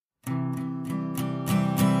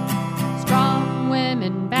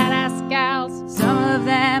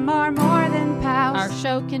them are more than pals. Our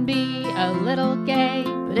show can be a little gay,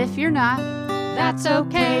 But if you're not, that's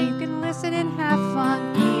okay. you can listen and have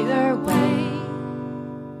fun either way.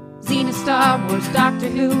 Xena, Star Wars, Doctor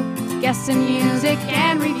Who, guests and music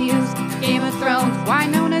and reviews. Game of Thrones,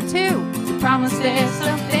 Winona too. We promise there's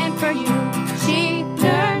something for you. She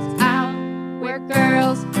nerds out. We're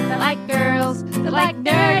girls that like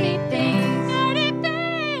nerdy things. Nerdy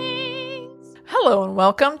things. Hello and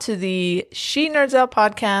welcome to the She Nerds Out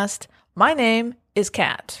podcast. My name is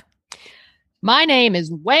Kat. My name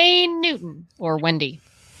is Wayne Newton, or Wendy.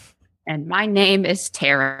 And my name is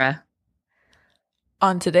Tara.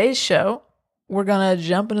 On today's show, we're going to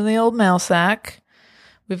jump into the old mail sack.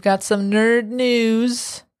 We've got some nerd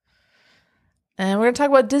news. And we're going to talk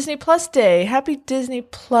about Disney Plus Day. Happy Disney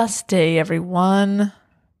Plus Day, everyone.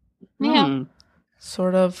 Yeah.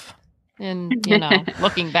 Sort of. And,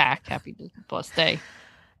 looking back, happy Disney Plus Day.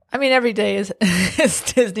 I mean, every day is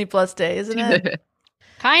Disney Plus Day, isn't it?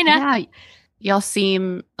 Kind of. Yeah, y'all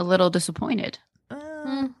seem a little disappointed.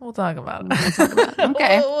 We'll talk about it.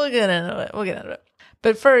 Okay. We'll get into it.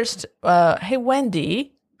 But first, hey,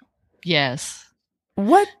 Wendy. Yes.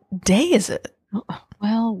 What day is it?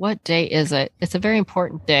 Well, what day is it? It's a very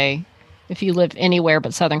important day if you live anywhere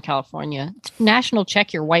but Southern California. It's National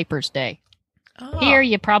Check Your Wipers Day. Oh. Here,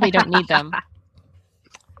 you probably don't need them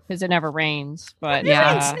because it never rains. But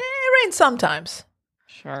It rains sometimes.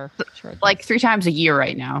 Sure. Like 3 times a year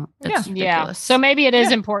right now. That's Yeah. ridiculous. So maybe it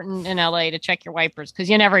is important in LA to check your wipers because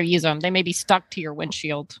you never use them. They may be stuck to your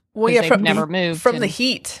windshield. Well, yeah, they've never moved from in the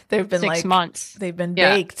heat. They've been 6 months. They've been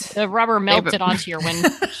Yeah. baked. The rubber melted onto your You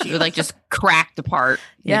windshield. like just cracked apart.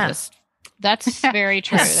 You Yeah. just- That's very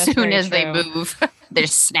true. as That's soon very as they true. move, they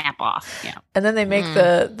just snap off. Yeah. And then they make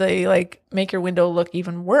they make your window look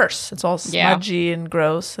even worse. It's all Yeah. smudgy and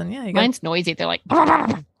gross. And yeah, you got Mine's noisy. They're like,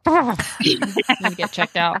 need to get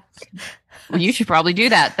checked out. Well, you should probably do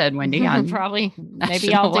that then, Wendy. On Probably. Maybe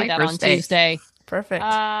National I'll do that Wipers on Day. Tuesday. perfect.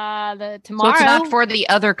 The So tomorrow. it's not for the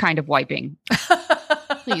other kind of wiping.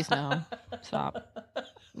 Please no. Stop.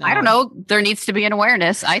 No. I don't know. There needs to be an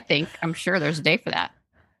awareness. I'm sure there's a day for that.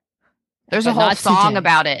 There's a But whole not song today.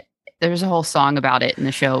 about it. There's a whole song about it in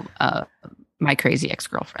the show, My Crazy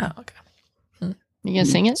Ex-Girlfriend. Oh, okay. You gonna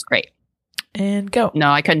sing it? It's great. And go.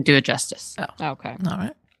 No, I couldn't do it justice. Okay. All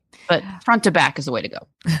right. But front to back is the way to go.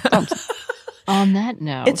 On that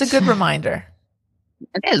note, It's a good reminder.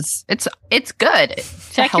 It is. It's good.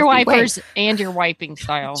 It's a check your healthy way. wipers and your wiping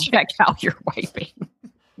style. Check out your wiping.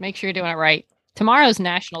 Make sure you're doing it right. Tomorrow's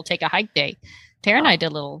National Take a Hike Day. Tara and I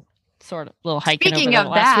did a little hiking Speaking over the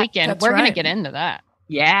of last that, weekend. that's We're going right. to get into that.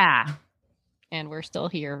 Yeah. And we're still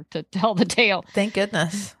here to tell the tale. Thank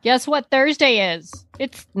goodness. Guess what Thursday is?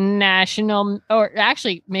 It's Mickey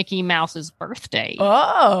Mouse's birthday.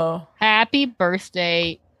 Oh, Happy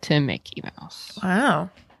birthday to Mickey Mouse. wow.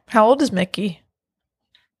 How old is Mickey?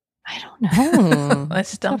 I don't know. I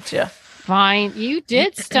stumped you. Fine. You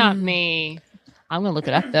did stump me. I'm going to look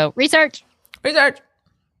it up, though. Research. Research.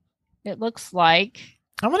 It looks like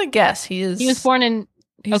I'm gonna guess he he was born in...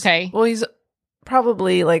 he's- okay. Well, he's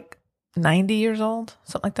probably like 90 years old,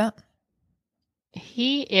 something like that.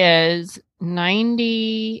 He is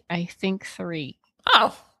 90, I think, 3.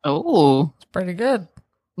 Oh, Oh, it's pretty good.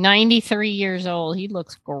 93 years old. He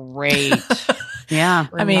looks great. yeah.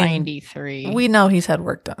 for I mean, 93. We know he's had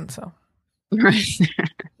work done, so Right.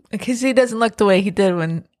 because he doesn't look the way he did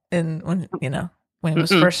when he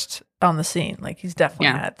was first on the scene. Like he's definitely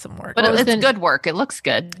Yeah. had some work. But What was it's the- good work. It looks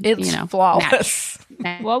good. It's flawless.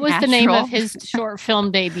 What was the name Natural. of his short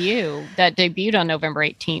film debut that debuted on November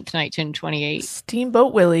 18th, 1928?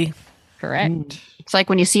 Steamboat Willie. Correct. It's like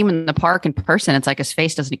when you see him in the park in person, it's like his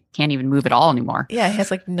face can't even move at all anymore. Yeah, he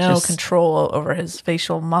has like no Just- control over his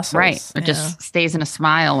facial muscles. Right. It Yeah. just stays in a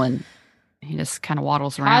smile and he just kind of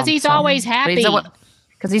waddles around. Ozzy's always happy.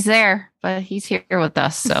 Because he's there, but he's here with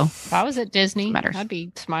us. So, If I was at Disney, Matters. I'd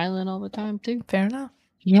be smiling all the time, too. Fair enough.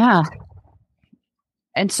 yeah.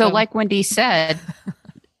 And so, So- like Wendy said,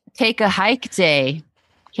 Take a Hike Day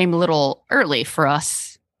came a little early for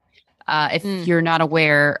us. If you're not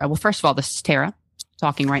aware, well, first of all, this is Tara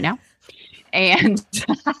talking right now. And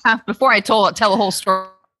before I tell a whole story,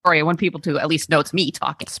 I want people to at least know it's me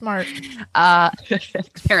talking. Smart.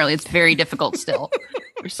 Apparently, it's very difficult still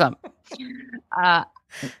for some.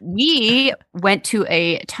 We went to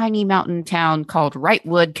a tiny mountain town called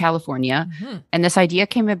Wrightwood, California. Mhm. And this idea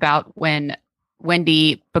came about when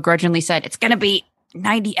Wendy begrudgingly said, it's going to be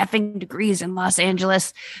 90 effing degrees in Los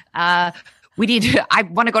Angeles. I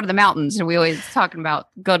want to go to the mountains. And we always talking about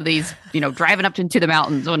go to these, driving up into the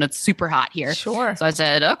mountains when it's super hot here. Sure. So I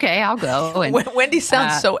said, okay, I'll go. And Wendy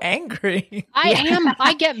sounds so angry.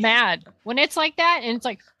 I get mad when it's like that. And it's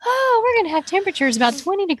like, oh, we're going to have temperatures about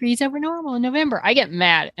 20 degrees over normal in November. I get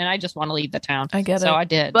mad and I just want to leave the town. I get it. So I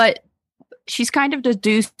did. But she's kind of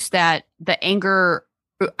deduced that the anger,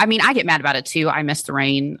 I mean, I get mad about it too. I miss the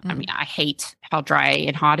rain. I mean, I hate how dry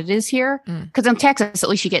and hot it is here because in Texas, at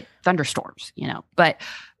least you get thunderstorms, But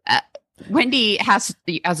Wendy has,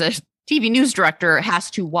 as a TV news director, has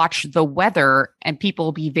to watch the weather and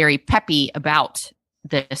people be very peppy about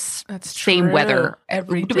this same weather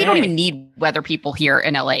every day. We don't even need weather people here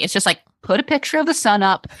in LA. It's just like put a picture of the sun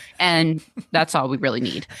up and that's all we really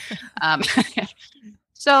need.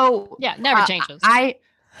 So yeah, never changes. I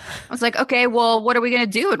was like, okay, well, what are we going to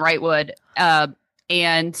do in Wrightwood?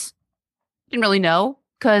 And didn't really know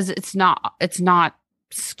because it's not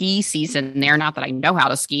ski season there. Not that I know how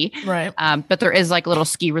to ski, right? But there is like a little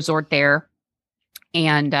ski resort there,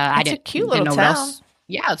 and I didn't. It's a cute didn't little know what town. else.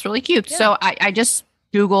 Yeah, it's really cute. Yeah. So I just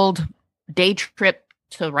Googled day trip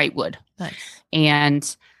to Wrightwood, Nice.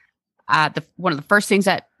 and one of the first things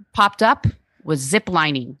that popped up was zip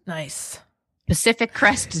lining. Nice. Pacific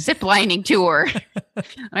Crest zip lining tour. And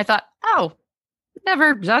I thought, oh,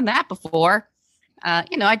 never done that before. I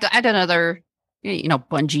done other,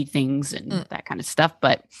 bungee things and that kind of stuff,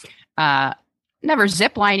 but never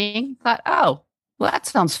zip lining. Thought, oh, well, that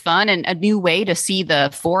sounds fun and a new way to see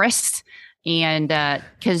the forest. And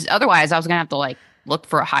because otherwise I was going to have to like look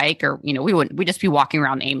for a hike or, we'd just be walking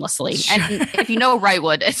around aimlessly. Sure. And if you know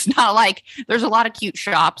Wrightwood, it's not like there's a lot of cute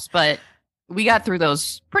shops, but we got through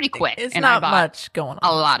those pretty quick. It's and not I bought much going a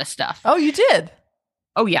on. lot of stuff. Oh, you did?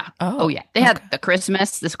 Oh yeah. Oh yeah. They had the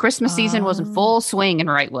Christmas. This Christmas season was in full swing in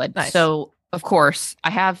Wrightwood. Nice. So of course I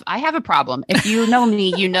have a problem. If you know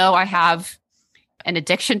me, I have an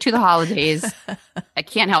addiction to the holidays. I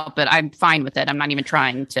can't help it. I'm fine with it. I'm not even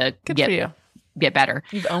trying to Good for you. get better.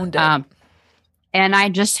 You've owned it. And I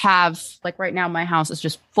just have like right now my house is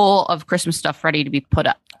just full of Christmas stuff ready to be put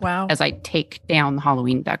up Wow. as I take down the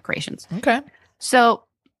Halloween decorations. Okay. So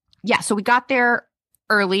yeah, so we got there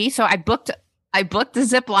early. So I booked the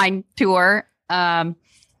zip line tour, having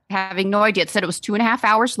no idea. It said it was 2.5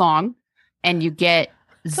 hours long, and you get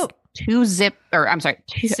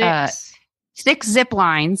six zip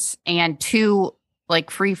lines and 2 like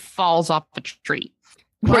free falls off a tree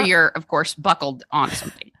where you're of course buckled on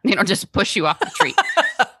something. Just push you off the tree.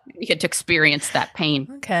 You get to experience that pain.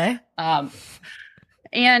 Okay.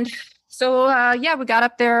 And so we got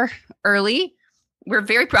up there early. We're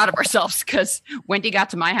very proud of ourselves because Wendy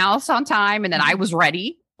got to my house on time and then I was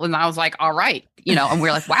ready. And I was like, all right, and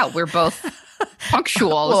we're like, wow, we're both punctual.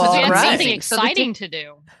 Well, We had right. something So exciting to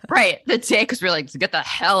do. right. The day, because we're like, get the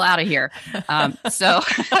hell out of here. So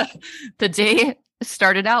the day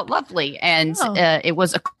started out lovely. And it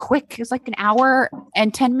was like an hour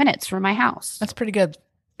and 10 minutes from my house. That's pretty good.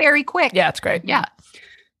 Very quick. Yeah, it's great. Yeah.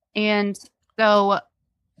 And so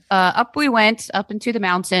up we went, up into the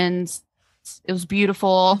mountains. It was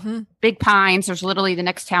beautiful. Mm-hmm. Big Pines. There's literally the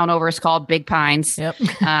next town over is called Big Pines. Yep.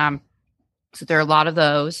 So there are a lot of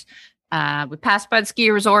those. We passed by the ski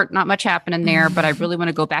resort. Not much happening there, but I really want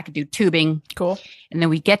to go back and do tubing. Cool. And then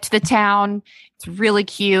we get to the town. It's really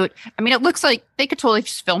cute. I mean, it looks like they could totally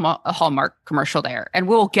just film a Hallmark commercial there. And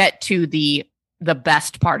we'll get to the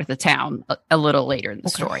best part of the town a little later in the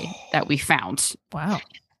story that we found. Wow.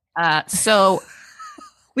 So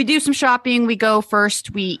we do some shopping. We go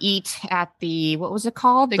first. We eat at what was it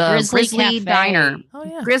called? The Grizzly Cafe. Diner. Oh,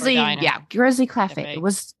 yeah. Grizzly, Diner. yeah, Grizzly Cafe. Cafe. It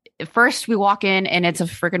was first we walk in and it's a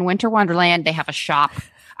freaking winter wonderland. They have a shop.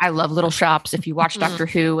 I love little shops. If you watch Doctor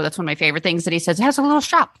Who, that's one of my favorite things that he says. It has a little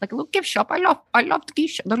shop, like a little gift shop. I love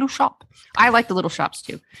the little shop. I like the little shops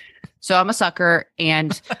too. So I'm a sucker.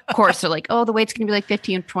 And of course they're like, oh, the wait's going to be like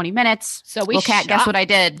 15 or 20 minutes. So we well, Kat, guess what I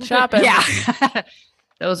did? Shopping. Yeah.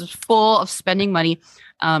 That was full of spending money.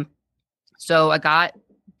 So I got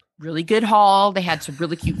really good haul. They had some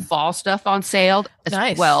really cute fall stuff on sale as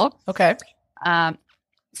Nice. well. Okay.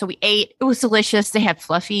 So we ate. It was delicious. They had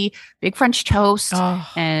fluffy big French toast. Oh,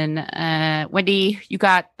 And Wendy, you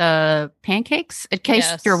got the pancakes? In case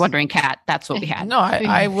Yes. you're wondering, Kat, that's what we had. no,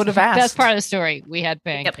 I would have asked. That's part of the story. We had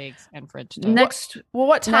pancakes and French toast. Next, Well,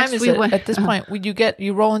 what time Next is we it went- at this point? Would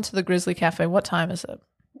you roll into the Grizzly Cafe? What time is it?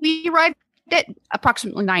 we arrived at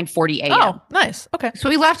approximately 9:40 a.m. Oh, nice. Okay. So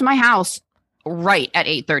we left my house right at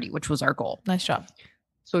 8:30, which was our goal. Nice job.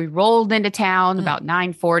 So we rolled into town about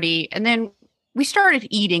 9:40, and then we started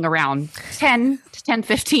eating around 10 to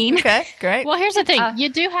 10:15. Okay, great. Well, here's the thing. Uh, You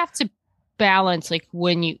do have to balance like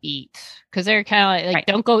when you eat, because they're kind of like Right.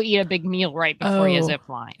 don't go eat a big meal right before you Oh. zip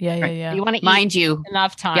line. Yeah, yeah, Right. yeah. You want to eat Mind you,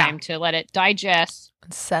 enough time to let it digest.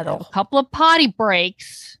 A Settle. couple of potty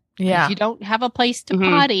breaks. Yeah. If you don't have a place to Mhm.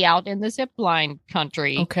 potty out in the zip line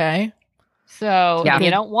country. Okay. So Yeah. you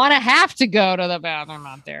don't want to have to go to the bathroom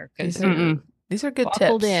out there because These are, Mm-mm. these are good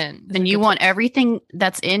buckled tips. in. These then are you good want everything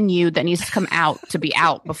that's in you that needs to come out to be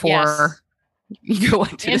out before you go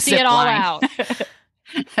into the Empty zip it all line. out. tips.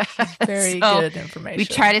 Very So, good information. We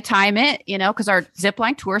try to time it, because our zip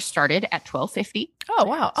line tour started at 12:50. Oh,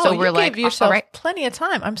 wow. So Oh, we're you like, gave yourself all right. plenty of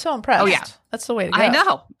time. I'm so impressed. Oh, yeah. That's the way to go. I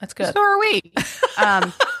know. That's good. So are we.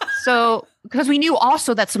 So because we knew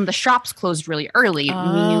also that some of the shops closed really early, we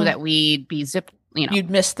Oh. knew that we'd be You'd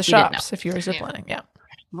miss the we didn't shops if you were ziplining. Yeah.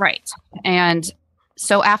 right. And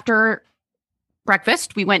so after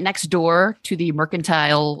breakfast, we went next door to the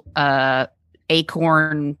Mercantile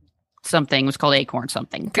Acorn something. It was called Acorn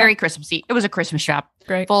something. Very Christmassy. It was a Christmas shop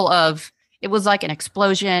Great. full of. It was like an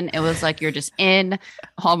explosion. It was like you're just in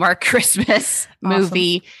Hallmark Christmas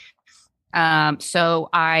movie. So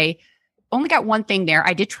I only got one thing there.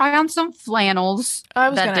 I did try on some flannels I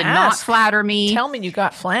was that going did to not ask. flatter me. Tell me you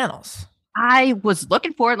got flannels. I was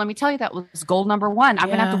looking for it. Let me tell you, that was goal number one. I'm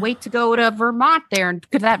going to have Yeah. to wait to go to Vermont there and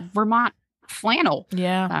get that Vermont flannel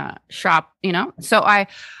Yeah. shop, So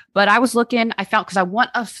but I was looking, I found, because I want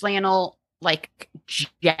a flannel like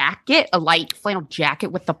jacket, a light flannel jacket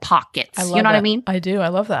with the pockets. I love You know what I that. mean? I do. I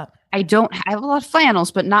love that. I have a lot of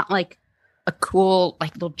flannels, but not like a cool,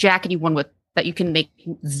 like little jackety one that you can make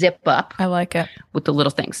zip up I like it. with the little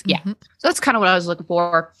things. Yeah. Mhm. So that's kind of what I was looking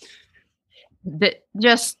for.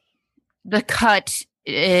 The cut,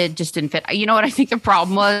 it just didn't fit. You know what I think the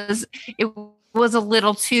problem was? It was a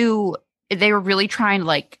little too, they were really trying to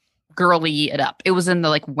like girly it up. It was in the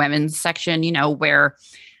like women's section, where,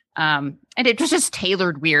 and it was just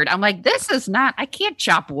tailored weird. I'm like, this is not, I can't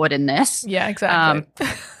chop wood in this. Yeah, exactly.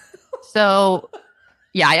 So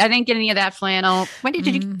yeah, I didn't get any of that flannel. When did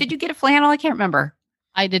Mm. you get a flannel? I can't remember.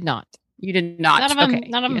 I did not. You did not. None of them. Okay.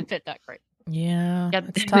 None of them Yeah. fit that great. yeah. Yeah,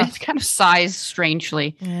 It's it's tough. kind of sized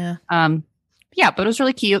strangely. Yeah. Yeah, but it was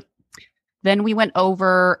really cute. Then we went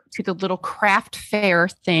over to the little craft fair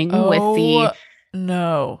thing with the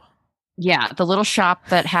no. the little shop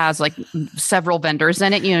that has like several vendors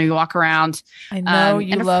in it. You walk around. I know and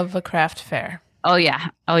you love a craft fair. Oh yeah,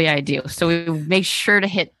 I do. So we made sure to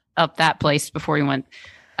hit up that place before we went,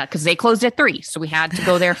 because they closed at 3, so we had to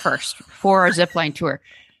go there first for our zipline tour.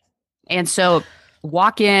 And so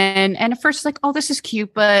walk in, and at first it's like, oh, this is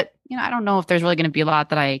cute, but I don't know if there's really going to be a lot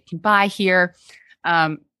that I can buy here.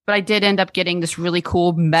 But I did end up getting this really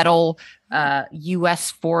cool metal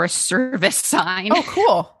U.S. Forest Service sign. Oh,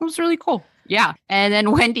 cool. It was really cool. Yeah. And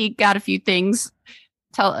then Wendy got a few things.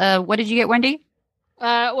 What did you get, Wendy?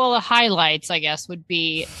 Well, the highlights, I guess, would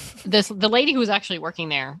be the lady who was actually working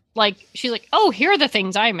there. Like, she's like, "Oh, here are the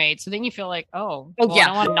things I made." So then you feel like, "Oh, well, yeah. I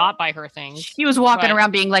don't want to not buy her things." She was walking Right.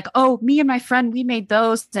 around being like, "Oh, me and my friend, we made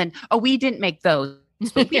those, and oh, we didn't make those,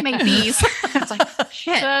 but we made these." It's like,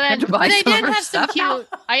 shit. So I then, have to buy but they some of did her have some stuff now. cute.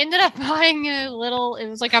 I ended up buying a little. It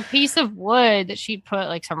was like a piece of wood that she'd put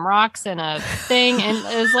like some rocks in a thing, and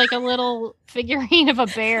it was like a little figurine of a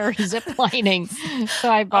bear ziplining.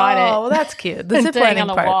 So I bought it. Oh, well, that's cute. The And zip thing lining on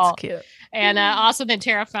the part's wall. cute. And also then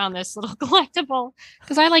Tara found this little collectible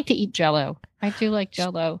because I like to eat Jello. I do like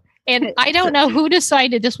Jello, and I don't know who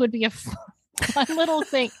decided this would be a fun little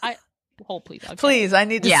thing. Please, okay. Please, I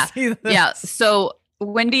need to Yeah. see this. Yeah. So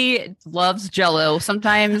Wendy loves Jello.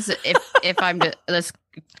 Sometimes if I'm just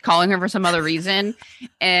calling her for some other reason,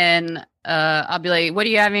 and I'll be like, "What are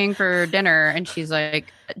you having for dinner?" And she's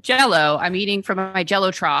like, "Jello. I'm eating from my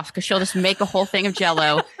Jello trough," because she'll just make a whole thing of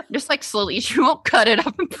Jello, just like slowly. She won't cut it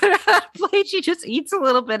up and put it on a plate. She just eats a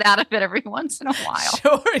little bit out of it every once in a while.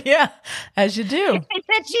 Sure, yeah, as you do. And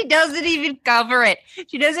then she doesn't even cover it.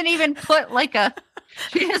 She doesn't even put like a.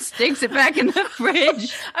 She just sticks it back in the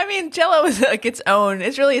fridge. I mean, Jello is like its own.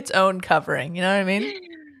 It's really its own covering. You know what I mean?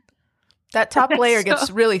 That top layer gets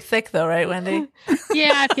really thick, though, right, Wendy?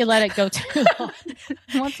 Yeah, if you let it go too long.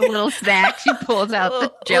 Wants a little snack. She pulls out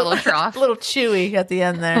the Jello trough. A little chewy at the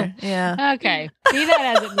end there. Yeah. Okay, be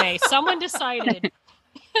that as it may, someone decided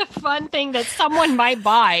a fun thing that someone might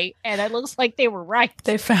buy, and it looks like they were right.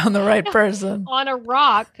 They found the right person. On a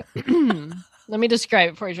rock. Let me describe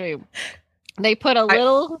it before I show you. They put a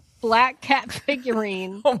little black cat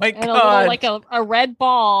figurine Oh my and a little god. like a red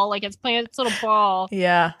ball, like it's playing its little ball.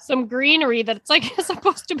 Yeah. Some greenery that's like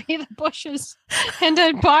supposed to be the bushes, and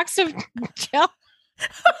a box of gel.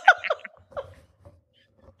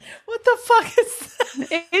 What the fuck is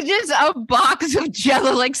that? It's just a box of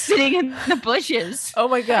Jello like sitting in the bushes. Oh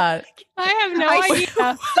my god. I have no I-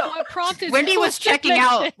 idea. What prompted Wendy was Kristen checking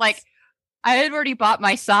out, this? like, I had already bought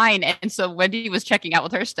my sign, and so Wendy was checking out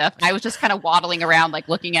with her stuff. I was just kind of waddling around, like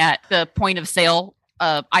looking at the point of sale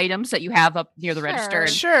items that you have up near the register. And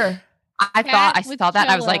Sure. I Cat saw that.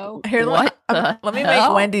 And I was like, Jell-O. Here, what? let the me hell?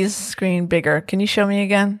 make Wendy's screen bigger. Can you show me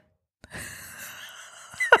again?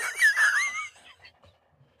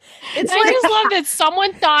 It's I like just love that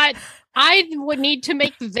someone thought I would need to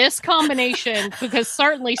make this combination because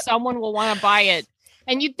certainly someone will want to buy it.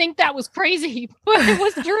 And you'd think that was crazy, but it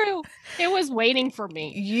was true. It was waiting for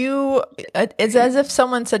me. it's as if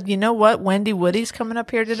someone said, you know what, Wendy Woody's coming up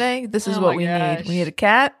here today. This is Oh what my we gosh. need. We need a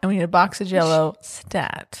cat and we need a box of Jello.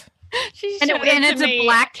 Stat. She And, showed it to it's a me.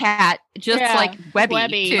 black cat, just Yeah, like Webby,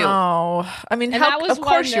 Webby. too. Oh, I mean, And that was of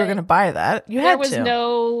course one you were that- going to buy that. You There had was to.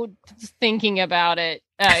 no thinking about it.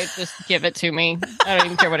 Just give it to me. I don't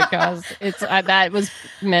even care what it costs. That was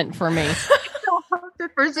meant for me. The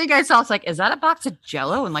first thing I saw was like, is that a box of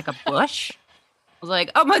Jello in like a bush? I was like,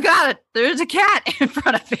 oh my god, there's a cat in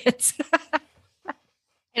front of it.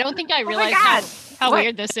 I don't think I Oh my realized God. how What?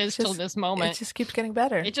 weird this is till Just- this It moment. just keeps getting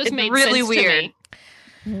better. It just It's made really sense weird. to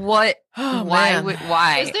me. What? Oh, why? man.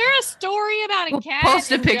 Why? Is there a story about a We'll cat?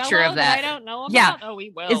 post a and picture Jell-O of that. I don't know about. Yeah. Oh,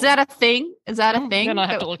 we will. Is that a thing? Is that a I'm thing? gonna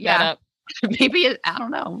have to look Yeah. that up. Maybe I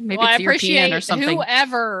don't know. Maybe Well, I it's European appreciate or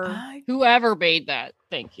something. whoever made that.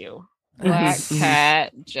 Thank you. Black Mhm.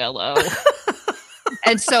 cat Jello.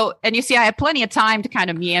 And you see, I had plenty of time to kind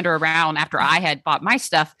of meander around after I had bought my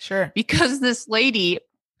stuff Sure. because this lady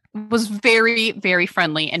was very, very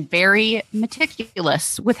friendly and very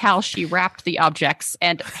meticulous with how she wrapped the objects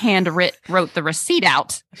and wrote the receipt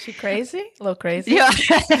out. Is she crazy? A little crazy? Yeah.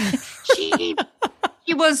 she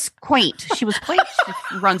was quaint. She was quaint.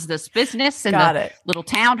 She runs this business in Got the it. little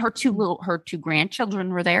town. Her two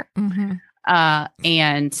grandchildren were there. Mm-hmm.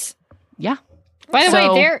 And yeah. By the way,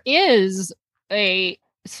 So- there is a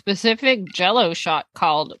specific Jello shot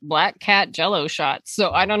called Black Cat Jello shot.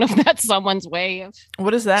 So I don't know if that's someone's way of.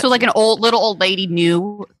 What is that? So like an little old lady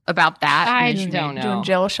knew about that. I and she don't made- know. doing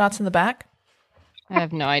Jello shots in the back? I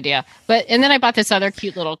have no idea. And then I bought this other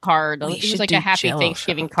cute little card. We It should was like do a Happy Jell-O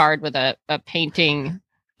Thanksgiving shots. card with a painting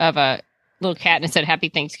of a little cat and it said Happy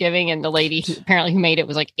Thanksgiving. And the lady who made it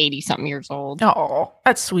was like 80 something years old. Oh,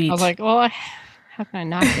 that's sweet. I was like, well, how can I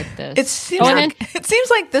not get this? it seems Oh, and like it seems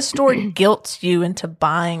like this store guilts you into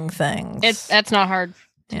buying things. That's not hard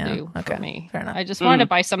to Yeah, do okay, for me. fair enough. I just wanted to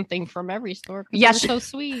buy something from every store because Yes. they're so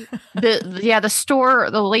sweet. the lady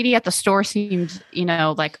at the store seemed,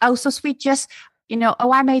 like, oh, so sweet. Just,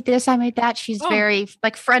 oh, I made this, I made that. She's Oh. very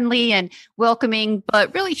like friendly and welcoming,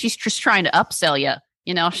 but really she's just trying to upsell you.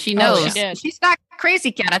 She Oh, knows she did. she's not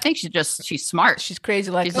crazy cat. I think she's smart. She's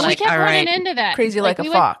crazy like She's But like, we kept all running right. into that. crazy like a we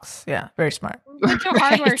fox. Yeah, very smart. went to a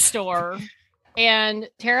hardware Right. store and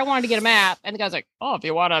Tara wanted to get a map. And the guy's like, oh, if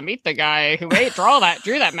you want to meet the guy who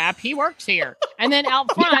drew that map, he works here. And then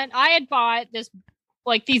out front, I had bought this,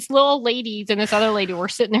 like these little ladies and this other lady were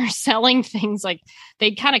sitting there selling things. Like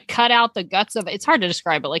they'd kind of cut out the guts of it's hard to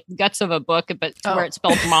describe it, like the guts of a book, but to where Oh. it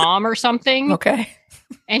spelled mom or something. Okay.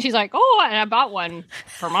 And she's like, oh, and I bought one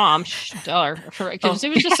for mom. Tell her. Because it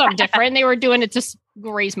was just something different. They were doing it to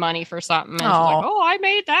raise money for something. And she's like, oh, I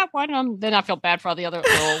made that one. Then I felt bad for all the other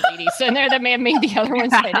little ladies in there that may have made the other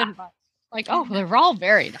ones I didn't buy. Like, oh, they're all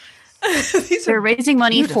very nice. These They're are raising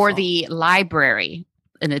money for beautiful. the library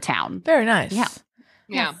in the town. very nice. Yeah.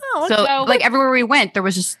 Yeah. Oh, So, So- like everywhere we went, there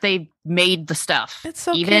was just they made the stuff. It's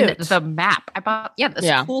so Even cute. the map. I bought this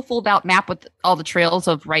Yeah. cool fold out map with all the trails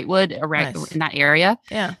of Wrightwood around Nice. in that area.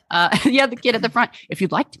 yeah. The kid at the front. If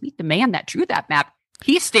you'd like to meet the man that drew that map,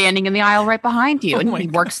 he's standing in the aisle right behind you, Oh and my he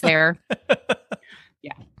works there.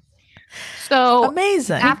 Yeah. So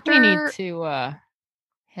Amazing. after We need to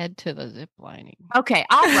head to the zip lining. okay,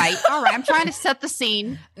 all right. I'm trying to set the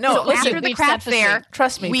scene. no, so listen, after the we've craft set the fair, scene.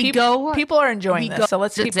 trust me. we go. People are enjoying we this, go so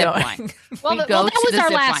let's to keep zip going. line. Well, We that go was to the our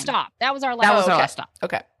zip last line. stop. That was our last That was okay. our last stop.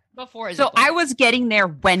 Okay. before a So zip line. I was getting there,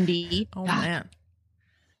 Wendy. Oh God, man.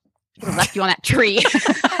 I could've left you on that tree.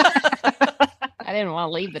 I didn't want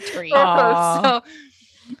to leave the tree. Aw.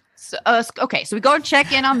 Okay, so we go and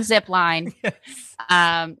check in on the zip line.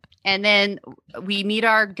 Yes. And then we meet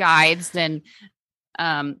our guides. And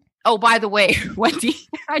oh, by the way, Wendy,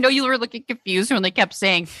 I know you were looking confused when they kept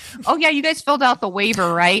saying, "Oh yeah, you guys filled out the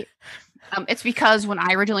waiver, right?" It's because when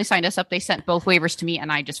I originally signed us up, they sent both waivers to me,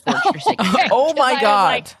 and I just forged your signature. Oh my I was god.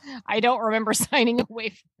 like, I don't remember signing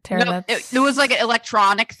away. Tara, No, that's- it was like an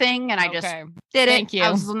electronic thing, and I just Okay. did it. Thank you.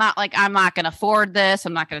 I was not like, I'm not going to forward this.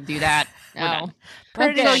 I'm not going to do that. We're No, done.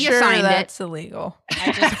 pretty so you sure signed it. that's illegal.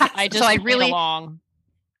 I just So I played really- along.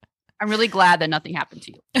 I'm really glad that nothing happened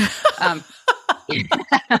to you.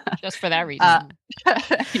 Just for that reason. Yeah.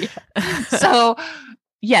 So,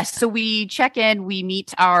 yes. So we check in. We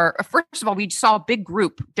meet our. First of all, we saw a big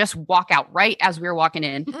group just walk out right as we were walking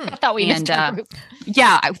in. I thought we missed our group.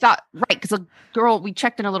 Yeah, I thought right because the girl we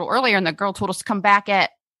checked in a little earlier, and the girl told us to come back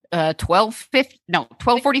at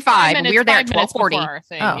 12:45. And we were there at 12:40.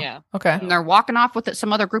 Oh, Yeah. Okay. And they're walking off with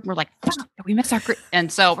some other group. And we're like, "Fuck, did we miss our group?"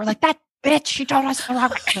 And so we're like, "That bitch, she told us."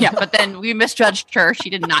 Yeah, but then we misjudged her. She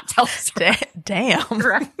did not tell us. Damn.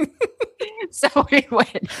 So we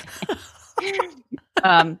went.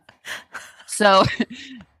 So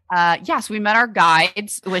we met our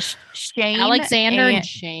guides. It was Shane, Alexander and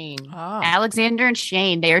Shane. Oh. Alexander and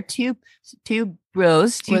Shane. They are two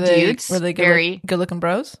bros, two dudes. Were they very good-looking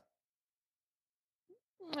bros?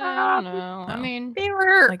 I don't know. I mean, they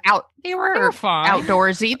were they were fine.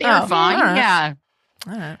 outdoorsy. They were fine. all right. Yeah.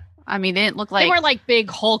 All right. I mean, they didn't look like They weren't like big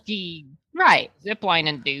hulky right.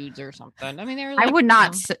 ziplining dudes or something. I mean, they were. Like, I would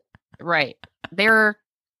not. Right. They're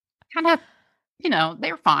kind of,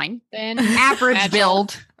 they were fine. Thin, Average agile.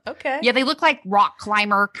 build. Okay. Yeah, they look like rock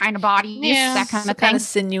climber kind of bodies. Yeah. That kind of kind thing. of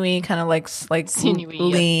sinewy, kind of like Sinewy, yeah.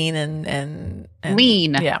 lean and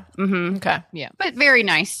Lean. Yeah. Mm-hmm. Okay. But very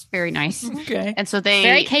nice. Very nice. Okay. And so they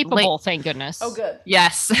Very capable, thank goodness. Oh, good.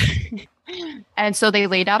 Yes. And so they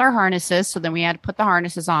laid out our harnesses. So then we had to put the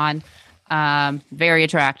harnesses on. Very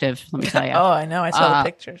attractive, let me tell you. Oh, I know. I saw the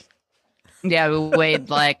pictures. Yeah, we weighed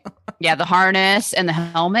the harness and the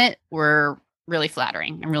helmet were really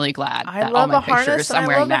flattering. I'm really glad. I that love all my a harness. pictures, And I'm I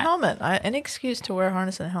wearing love a that. helmet. Any excuse to wear a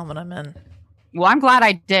harness and a helmet, I'm in. Well, I'm glad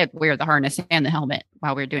I did wear the harness and the helmet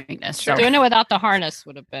while we were doing this. So Doing it without the harness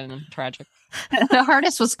would have been tragic. the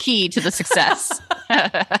harness was key to the success.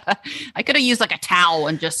 I could have used like a towel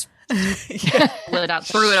and just pulled it out,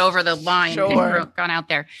 threw it over the line, Sure. and gone out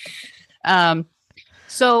there.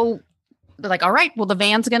 So they're like, all right, well, the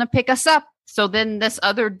van's going to pick us up. So then this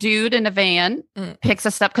other dude in a van picks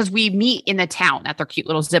us up because we meet in the town at their cute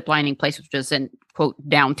little zip lining place, which is in quote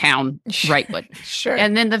downtown Wrightwood. Sure.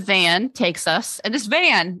 And then the van takes us. And this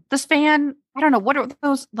van, I don't know, what are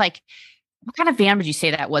those like? What kind of van would you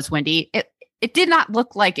say that was, Wendy? It did not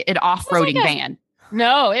look like an off-roading van.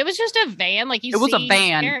 No, it was just a van. Like It was a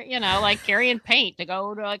van. Like carrying paint to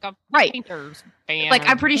go to like a Right. painter's van. Like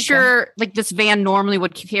I'm pretty Okay. sure like this van normally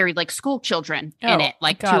would carry like school children in Oh, it,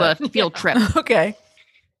 like got to a field trip. Okay.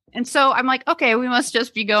 And so I'm like, okay, we must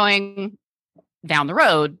just be going down the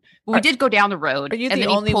road. Well, we did go down the road. Are you and the then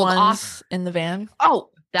he only pulled ones off. in the van? Oh,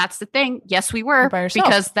 that's the thing. Yes, we were. You're by yourself.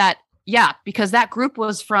 Because that group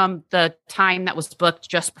was from the time that was booked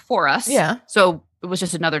just before us. Yeah. So it was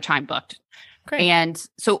just another time booked. Great. And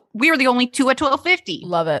so we were the only two at 12:50.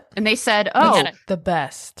 Love it. And they said, We oh, had it The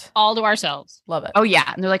best. all to ourselves. Love it. oh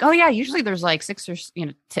yeah. And they're like, oh yeah, usually there's like 6 or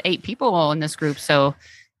to 8 people in this group. So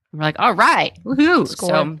we're like, all right, woohoo. Score.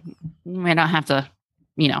 So we don't have to,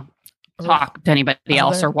 talk to anybody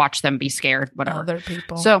else Other- or watch them be scared, whatever. Other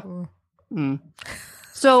people. So-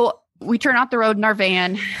 So we turn out the road in our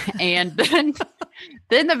van and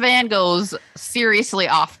then the van goes seriously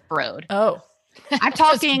off road. Oh. I'm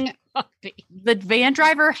talking the van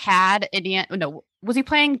driver had was he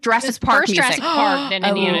playing Jurassic Park First music? Jurassic Park, then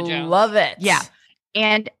Indiana I Jones. love it. Yeah.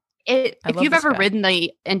 And if love you've this ever guy. ridden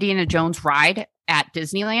the Indiana Jones ride at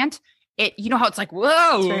Disneyland, you know how it's like,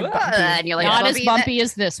 whoa, It's very bumpy. and you're like, Not as bumpy. bumpy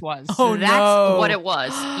as this was. Oh, That's no. what it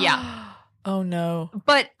was. Yeah. Oh no.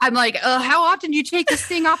 But I'm like, how often do you take this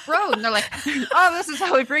thing off road? And they're like, oh, this is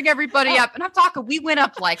how we bring everybody up. And I'm talking, we went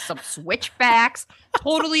up like some switchbacks,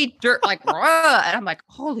 totally dirt, like, and I'm like,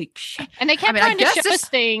 holy shit. And they kept I trying to guess show this- us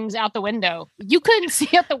things out the window. You couldn't see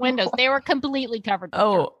out the windows. They were completely covered. with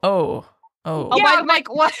dirt. Oh. Oh, Yeah, by I'm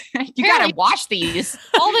like, what? You got to apparently- watch these.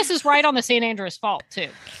 All this is right on the St. Andrews fault too.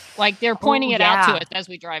 Like they're pointing Oh, it out to yeah. us as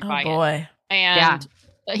we drive Oh by it. boy. And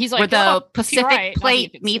he's like, Where the "Oh, you're Pacific right." Not that you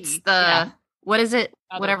plate can meets see. the, Yeah, what is it?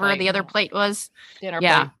 Other Whatever plate, the other yeah. plate was. dinner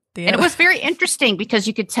Yeah. plate. And it was very interesting because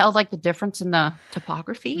you could tell like the difference in the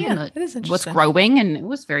topography and Yeah, it is what's interesting. growing. And it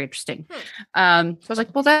was very interesting. So I was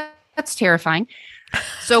like, well, that's terrifying.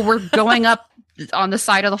 So we're going up on the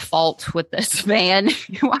side of the fault with this van.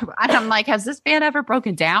 And I'm like, has this van ever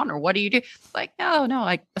broken down or what do you do? Like, no.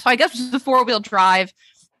 So I guess it's a 4-wheel drive.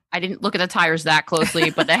 I didn't look at the tires that closely,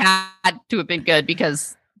 but they had to have been good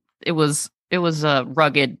because it was a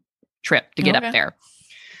rugged trip to get Okay. up there.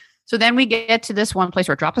 So then we get to this one place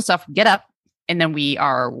where it drops us off, get up, and then we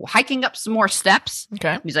are hiking up some more steps.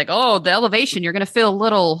 Okay. He's like, oh, the elevation, you're going to feel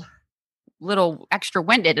a little extra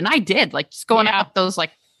winded. And I did, like just going Yeah. up those,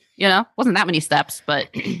 like, wasn't that many steps, but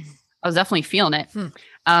I was definitely feeling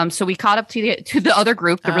it. So we caught up to the other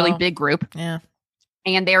group, the really Oh. big group, Yeah.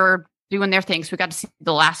 and they were doing their things. We got to see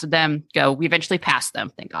the last of them go. We eventually passed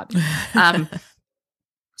them, thank God.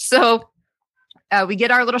 So we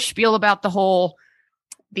get our little spiel about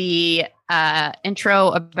the intro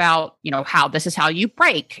about, how this is how you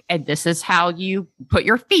break and this is how you put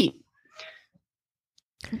your feet.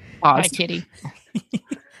 Hi, Pause. Kitty.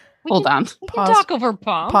 Hold on. We can talk over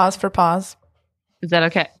Pom. Pause for pause. Is that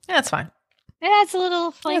okay? Yeah, it's fine. It adds a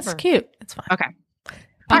little flavor. It's cute. It's fine. Okay.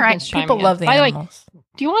 All right. right. People love the By the way, animals.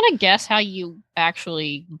 do you want to guess how you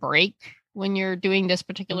actually break when you're doing this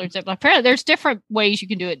particular zip line? Apparently, there's different ways you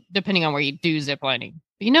can do it depending on where you do zip lining.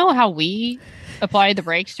 You know how we apply the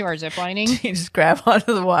brakes to our zip lining? You just grab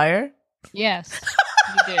onto the wire. Yes,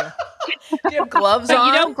 you do. Do you have gloves But on?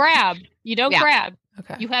 you don't grab. You don't Yeah. grab.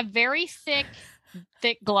 Okay. You have very thick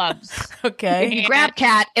gloves. Okay. If you grab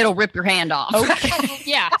Cat, it'll rip your hand off.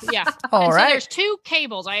 Yeah, yeah. All And right. so there's two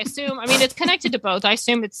cables. I assume. I mean, it's connected to both. I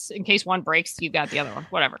assume it's in case one breaks, you've got the other one.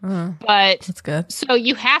 Whatever. But That's good. so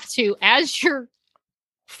you have to, as you're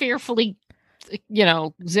fearfully,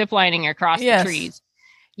 zip lining across Yes. the trees,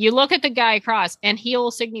 you look at the guy across, and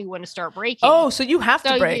he'll signal you when to start braking. Oh, so you have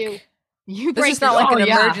So to break. you This break. is not like Oh, an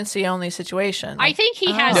yeah. emergency only situation. I think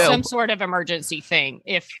he has Oh. some sort of emergency thing,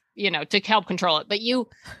 if to help control it. But you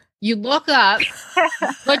look up,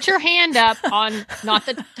 put your hand up on not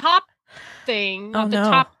the top thing, not Oh, the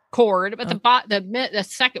no. top cord, but the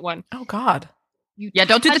second one. Oh God. You Yeah,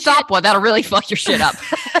 don't do the touch top one. That'll really fuck your shit up.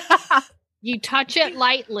 You touch it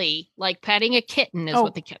lightly, like petting a kitten is Oh,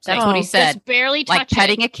 what the kid That's said. what he Just said. barely touch Like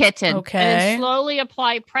petting it, a kitten. Okay. and then slowly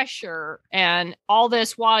apply pressure, and all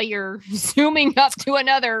this while you're zooming up to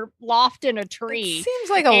another loft in a tree. It seems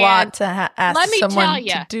like a And lot to ask let me someone tell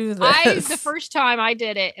ya, to do this. The first time I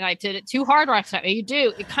did it, and I did it too hard last time. You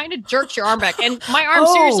do, it kind of jerks your arm back, and my arm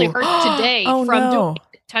seriously hurt today Oh, from no.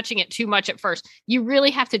 touching it too much at first. You really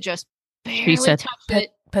have to just barely said, touch Pet, it,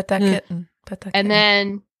 pet that Mm. kitten. Pet that and kitten.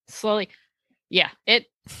 then slowly. Yeah, it's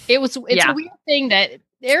Yeah. a weird thing that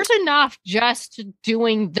there's enough just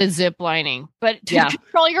doing the zip lining, but to Yeah.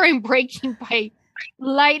 control your own braking by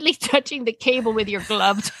lightly touching the cable with your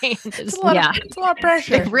gloved hand it's is a lot, Yeah. it's a lot of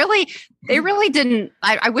pressure. They really didn't.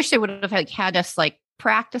 I wish they would have had us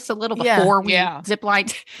practice a little Yeah. before we Yeah. zip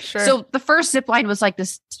lined. Sure. So the first zip line was like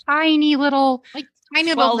this tiny little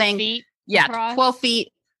 12 thing. feet. Yeah, across. 12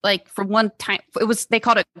 feet. Like from one time, they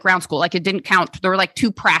called it ground school. Like it didn't count. There were like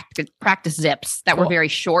two practice zips that were Cool. very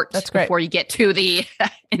short. That's great. Before you get to the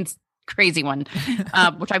crazy one,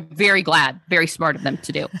 which I'm very smart of them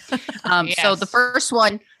to do. So Yes. the first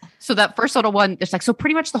one, that first little one, it's like, so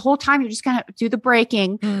pretty much the whole time you're just going to do the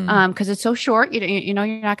braking because it's so short. You know,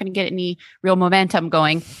 you're not going to get any real momentum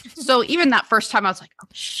going. So even that first time I was like, oh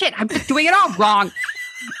shit, I'm doing it all wrong.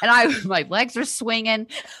 And my legs are swinging.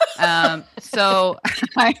 So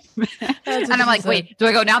I'm like, wait, do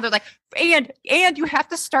I go now? They're like, and you have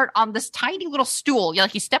to start on this tiny little stool.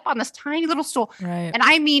 You step on this tiny little stool. right. And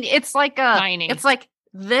I mean, it's like Tiny. it's like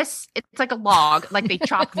a log, like they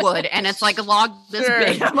chopped wood and it's like a log this Sure.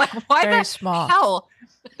 big. I'm like, why Very the small. hell?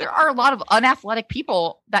 There are a lot of unathletic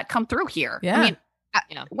people that come through here. Yeah. I mean,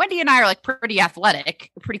 Yeah. Wendy and I are pretty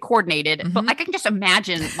athletic, pretty coordinated, but Mhm. I can just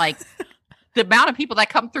imagine the amount of people that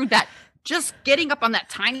come through that just getting up on that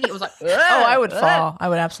tiny, it was like, Oh, I would fall. I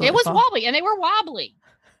would absolutely It was fall. wobbly, and they were wobbly.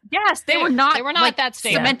 Yes, they were not that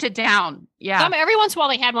stable. cemented down. Yeah. Every once in a while,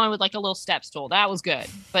 they had one with like a little step stool. That was good,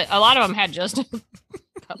 but a lot of them had just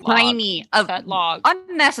Tiny, cut log.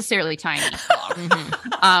 unnecessarily tiny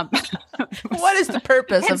log. What is the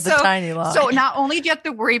purpose And of the tiny log? So not only do you have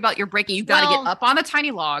to worry about your braking, you've got to Well, get up on the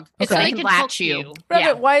tiny log Okay. so they they can can latch hook you. you. Rabbit,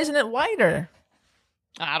 Yeah. why isn't it wider?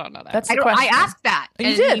 I don't know that. That's I the don't. I question. asked that. You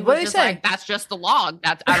and did? he What was did he just say? Like, that's just the log.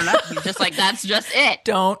 That's I don't know. He's just like that's just it.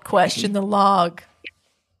 Don't question the log.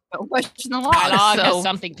 Don't question the log. My dog so, has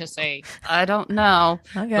something to say. I don't know,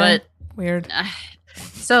 Okay. but Weird.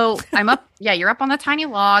 so I'm up. Yeah, you're up on the tiny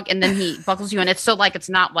log, and then he buckles you in. It's so it's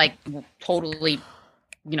not totally,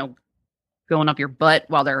 going up your butt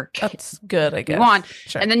while they're That's good, I guess. go on.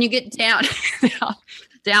 Sure. And then you get down,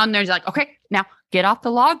 down there. He's like, okay, now get off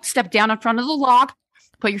the log, step down in front of the log,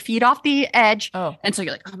 put your feet off the edge. Oh. And so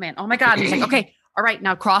you're like, oh man, oh my God. And he's like, okay, all right,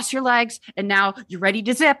 now cross your legs. And now you're ready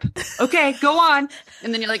to zip. Okay, go on.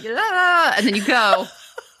 And then you're like, ah, and then you go.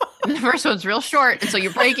 And the first one's real short. And so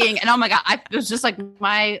you're braking. And oh my God, it was just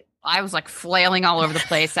I was flailing all over the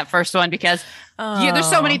place that first one because there's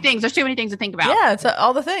so many things. There's too many things to think about. Yeah, it's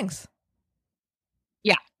all the things.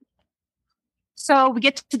 So we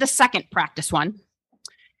get to the second practice one,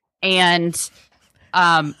 and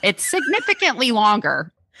it's significantly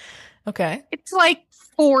longer. Okay. It's like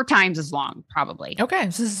 4 times as long, probably. Okay,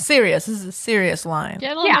 this is serious. This is a serious line.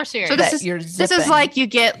 Get a little more serious. So That this you're is this zipping. is like you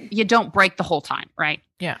don't break the whole time, right?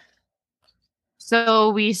 Yeah. So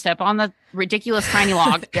we step on the ridiculous tiny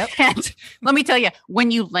log. Yep. And let me tell you,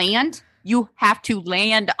 when you land, you have to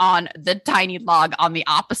land on the tiny log on the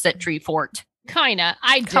opposite tree fort. Kinda.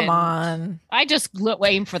 I did. Come on. I just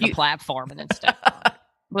waiting for the platform and then step.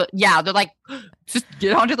 But yeah, they're like, just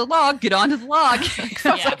get onto the log, get onto the log. I was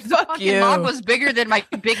Yeah. like, the Fuck fucking you. log was bigger than my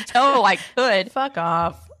big toe. I could. Fuck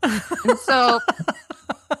off. And so,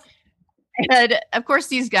 and of course,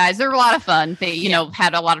 these guys, they're a lot of fun. They, you know,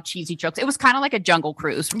 had a lot of cheesy jokes. It was kind of like a Jungle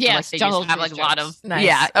Cruise. Yes, like they Jungle just have like Cruise a lot jokes. of Nice.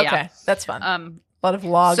 yeah, Okay, yeah. that's fun. A lot of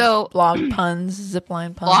blog puns,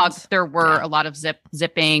 zipline puns. Blogs. There were a lot of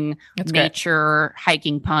zipping, That's great. nature,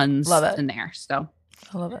 hiking puns Love it. in there. So,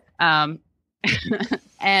 I love it.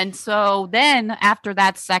 and so then after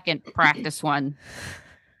that second practice one,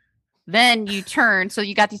 then you turn. So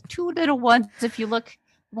you got these 2 little ones. If you look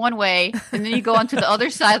one way, and then you go onto the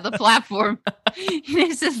other side of the platform, and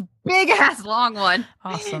it's this big ass long one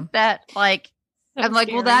Awesome. that like. That's I'm like,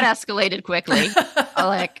 well, scary. that escalated quickly. I'm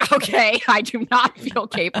like, okay, I do not feel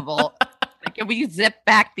capable. Like, can we zip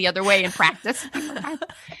back the other way and practice?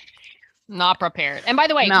 Not prepared. And by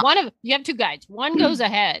the way, No. you have 2 guides. One goes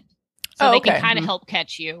ahead, so Oh, they okay. can kind of Mhm. help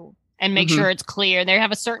catch you and make Mhm. sure it's clear. They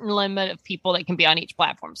have a certain limit of people that can be on each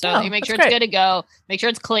platform, so Oh, you make that's sure great. it's good to go. Make sure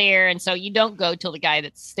it's clear, and so you don't go till the guy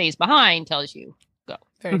that stays behind tells you.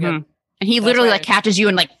 Very good. Mhm. And he That's literally right. like catches you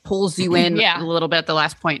and like pulls you in Yeah. a little bit at the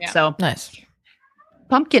last point. Yeah. So Nice.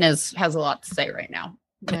 Pumpkin has a lot to say right now.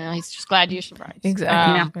 Yeah, he's just glad you're surprised.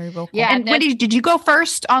 Exactly. Um, Very vocal. yeah. And Wendy, did you go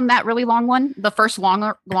first on that really long one? The first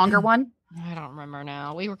longer one? I don't remember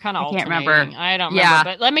now. We were kind of I can't alternating. remember. I don't Yeah.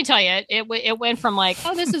 remember. But let me tell you, it went from like,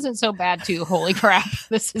 oh, this isn't so bad to holy crap,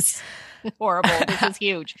 this is horrible. This is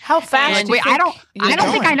huge. How fast? And- do you Wait, I don't you're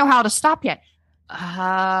think I going? know how to stop yet.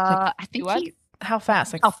 I think what? How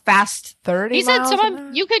fast? Like how fast 30 He said miles some an of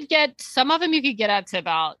hour? you could get some of them you could get up to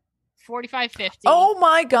about 45, 50. Oh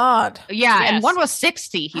my God. Yeah, Yes. and one was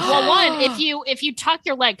 60. He Well, said. one if you tuck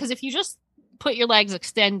your leg, because if you just put your legs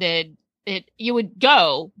extended, you would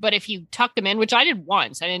go. But if you tucked them in, which I did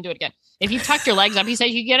once, I didn't do it again. If you tucked your legs up, he said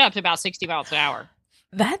you could get up to about 60 miles an hour.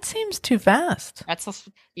 That seems too fast. That's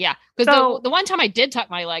because So- the one time I did tuck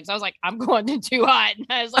my legs, I was like, I'm going to too hot, and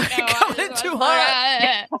I was like, Going too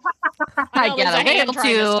I know, get there's a little hand trying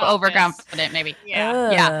to too stop overconfident, maybe.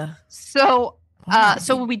 Yeah. Yeah. So, Wow.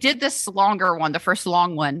 so we did this longer one, the first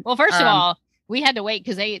long one. Well, first of Um, all, we had to wait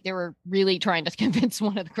because they were really trying to convince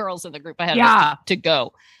one of the girls in the group ahead of Yeah. us to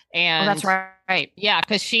go. And Oh, that's right. Yeah,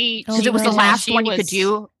 because she Oh, Because it was the no. last she one you was- could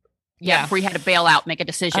do. Yeah. Before you had to bail out, make a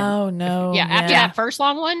decision. Oh no. Yeah, after that first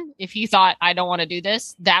long one, if you thought I don't want to do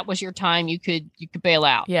this, that was your time. You could bail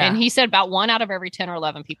out. Yeah. And he said about 1 out of every 10 or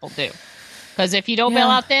 11 people do. Because if you don't bail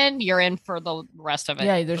Yeah. out, then you're in for the rest of it.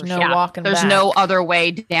 Yeah, there's for no sure. Yeah, walking There's back. no other way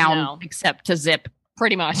down No. except to zip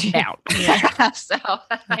Pretty much. down. Yeah. So,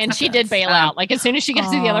 And she did bail Um, out. Like as soon as she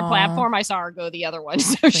got to the other Aw. platform, I saw her go the other one.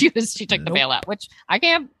 So she took the Nope. bailout, which I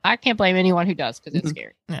can't blame anyone who does because it's Mhm.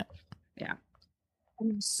 scary.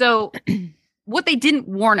 So, what they didn't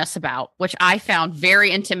warn us about, which I found very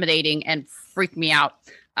intimidating and freaked me out,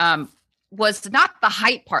 was not the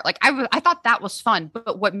height part. Like I thought that was fun,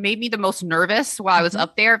 but what made me the most nervous while I was Mhm.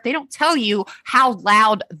 up there, they don't tell you how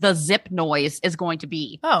loud the zip noise is going to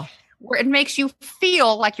be, Oh, where it makes you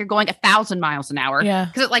feel like you're going 1,000 miles an hour. yeah.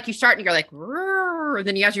 Because like you start and you're like, "Rrrr,"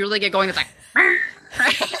 then you as you really get going, it's like.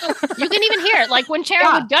 You can even hear it. Like when Tara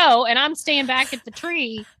Yeah. would go and I'm staying back at the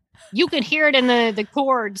tree, you could hear it in the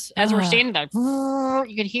chords as we're Ah. standing there.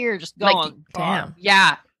 You could hear it just Like, going. Damn.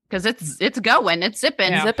 Yeah, because it's going, it's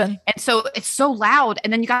zipping. Yeah. Zipping. And so it's so loud.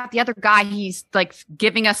 And then you got the other guy, he's like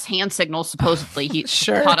giving us hand signals, supposedly. He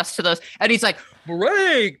Sure. taught us to those. And he's like,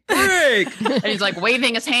 break. And he's like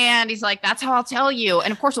waving his hand. He's like, that's how I'll tell you.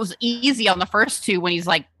 And of course, it was easy on the first 2 when he's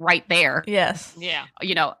like right there, Yes. Yeah.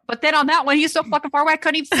 you know. But then on that one, he's so fucking far away, I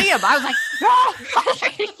couldn't even see him. I was like, no,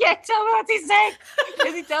 he can't tell me what he's saying.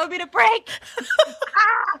 Is he telling me to break?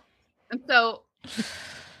 Ah! And so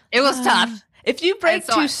it was tough. If you break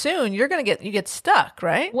so too I- soon, you get stuck,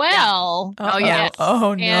 right? Well, Oh, yeah.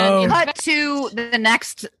 Oh no. And Cut to the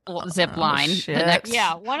next zip line. The shit. next,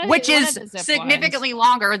 yeah. which one is of the zip significantly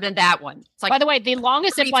longer than that one. It's lines. like By the way, the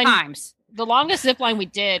longest 3 zip line, times. the longest zip line we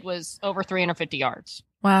did was over 350 yards.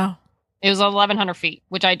 Wow. It was 1,100 feet,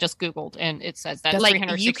 which I just Googled, and it says that's Like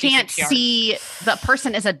 366 you can't yards. see the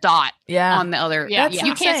person as a dot Yeah. on the other. Yeah, That's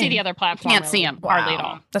you can't see insane. the other platform. Can't see 'em. hardly at Wow.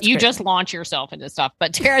 all. That's you crazy. just launch yourself into stuff.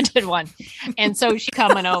 But Tara did one, and so she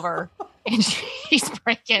coming over, and she's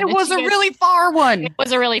breaking. It was a really far one. It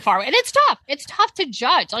was a really far one. And it's tough. It's tough to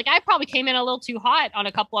judge. Like, I probably came in a little too hot on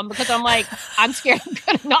a couple of them because I'm like, I'm scared I'm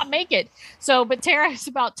going to not make it. So, but Tara is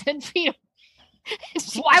about 10 feet.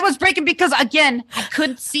 Well, I was breaking because, again, I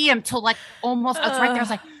couldn't see him till like almost, I was right there. I was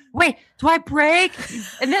like, wait, do I break?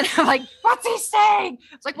 And then I'm like, what's he saying?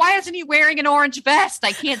 It's like, why isn't he wearing an orange vest?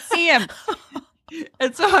 I can't see him.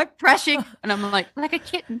 And so I'm pressing and I'm like a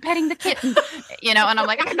kitten, petting the kitten, and I'm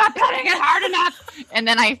like, I'm not petting it hard enough. And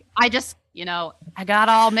then I just, I got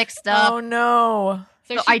all mixed up. Oh no.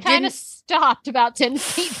 So she kind of stopped about 10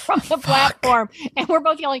 feet from the platform and we're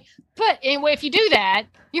both yelling, but anyway, if you do that,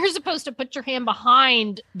 you're supposed to put your hand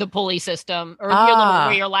behind the pulley system or your little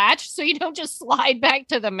where your latch so you don't just slide back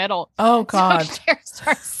to the middle. Oh God. So Tara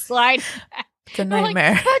starts sliding back. It's a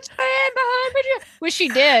nightmare. Like, put your hand behind me. Which she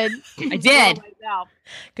did. I did.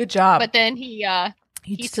 Good job. But then he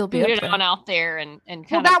still be up there. on out there and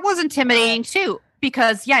well, that was intimidating too,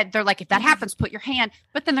 because they're like, if that happens, put your hand.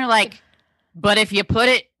 But then they're like, but if you put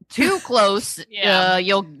it too close,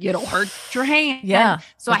 it'll hurt your hand. Yeah.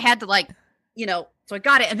 So I had to so I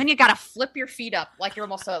got it, and then you got to flip your feet up like you're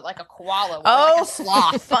almost like a koala, or like a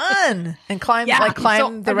sloth. Fun! And climb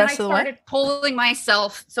the rest of the way. I started pulling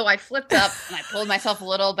myself, so I flipped up and I pulled myself a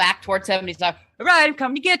little back towards him, and he's like, "All right, I'm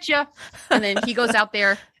coming to get you." And then he goes out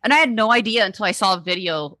there, and I had no idea until I saw a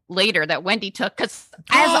video later that Wendy took. Because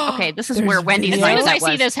this is where Wendy's. As soon as I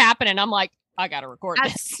see this happen, and I'm like, I got to record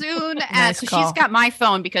this. As soon as she's got my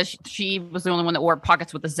phone because she was the only one that wore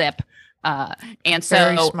pockets with a zip, and so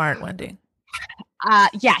very smart, Wendy.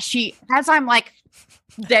 As I'm like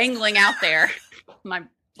dangling out there, I'm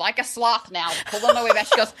like a sloth now, pulling my way back.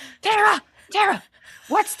 She goes, Tara,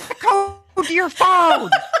 what's the code to your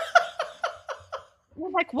phone?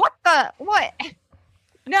 I'm like, what?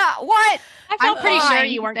 No, what? I felt pretty sure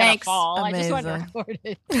you weren't going to fall. Amazing. I just wanted to record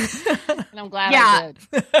it. And I'm glad I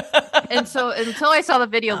did. And so until I saw the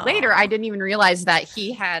video later, I didn't even realize that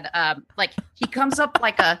he had, he comes up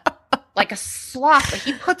like a sloth, but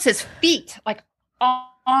he puts his feet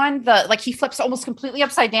on the, he flips almost completely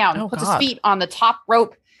upside down, puts his feet on the top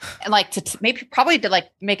rope and to make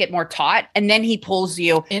it more taut. And then he pulls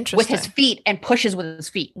you with his feet and pushes with his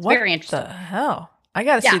feet. It's very interesting. What the hell? I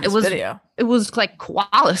got to see this video. It was like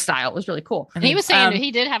koala style. It was really cool. And he was saying that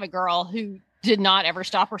he did have a girl who did not ever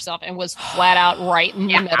stop herself and was flat out right in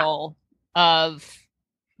the middle of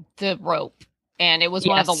the rope. And it was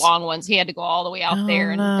one of the long ones. He had to go all the way out there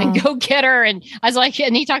and go get her. And I was like,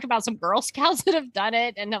 and he talked about some Girl Scouts that have done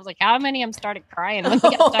it. And I was like, how many of them started crying when they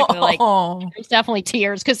got stuck? They're like, there's definitely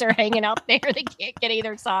tears because they're hanging out there. They can't get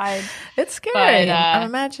either side. It's scary. But, I'm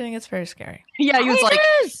imagining it's very scary. Yeah,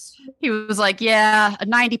 he was like, yeah, a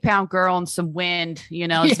 90-pound girl and some wind,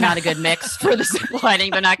 it's not a good mix for the zip lining.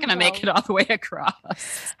 They're not going to make it all the way across.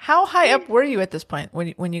 How high up were you at this point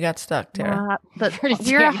when you got stuck, Tara?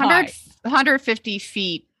 We were 150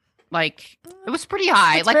 feet. Like, it was pretty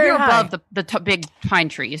high. It's like, we were high. above the big pine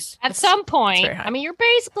trees. At some point, you're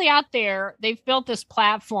basically out there. They've built this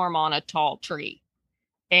platform on a tall tree.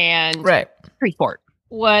 And tree fort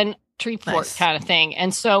kind of thing.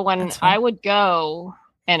 And so when I would go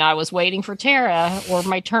and I was waiting for Tara or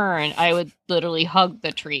my turn, I would literally hug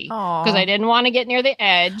the tree because I didn't want to get near the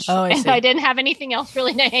edge. I didn't have anything else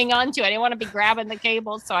really to hang on to. I didn't want to be grabbing the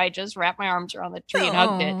cable. So I just wrapped my arms around the tree and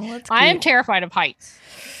hugged it. I am terrified of heights.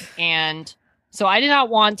 And so I did not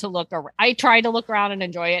want to look around. I tried to look around and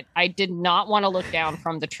enjoy it. I did not want to look down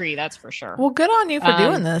from the tree. That's for sure. Well, good on you for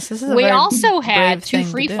doing this. This is we also had 2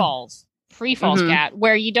 free falls, Mm-hmm. Kat,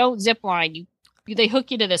 where you don't zip line. They hook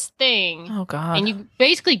you to this thing. Oh God. And you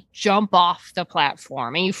basically jump off the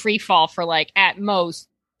platform and you free fall for at most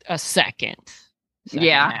a second.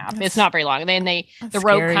 It's not very long. And then the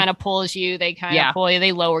rope kind of pulls you. They kind of pull you.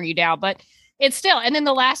 They lower you down. But it's still. And then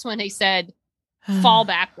the last one, they said, fall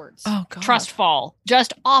backwards. Oh God. Trust fall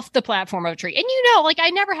just off the platform of a tree. And I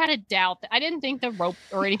never had a doubt that I didn't think the rope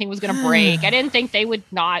or anything was going to break. I didn't think they would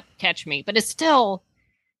not catch me. But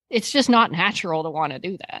it's just not natural to want to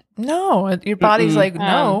do that. No, your body's like,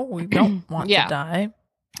 no, we don't want to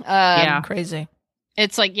die. Crazy.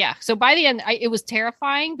 It's like, so by the end, it was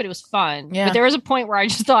terrifying, but it was fun. Yeah. But there was a point where I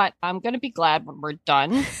just thought, I'm going to be glad when we're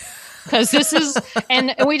done. Because this is,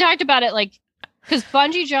 and we talked about it because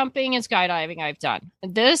bungee jumping and skydiving I've done.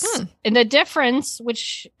 This, and the difference,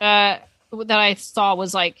 which that I saw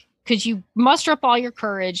was because you muster up all your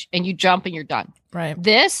courage and you jump and you're done. Right.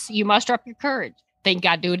 This, you muster up your courage. Then you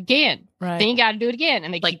got to do it again. Right. Then you got to do it again.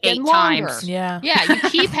 And they keep 8 getting longer. times. Yeah. Yeah. You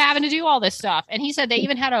keep having to do all this stuff. And he said they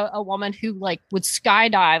even had a woman who would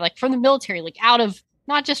skydive, from the military, out of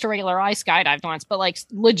not just a regular ice skydive once, but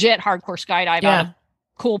legit hardcore skydive out of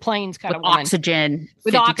cool planes kind with of woman. oxygen,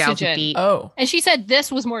 With 50,000 oxygen. feet. Oh, And she said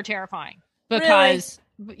this was more terrifying because,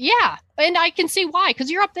 yeah, and I can see why.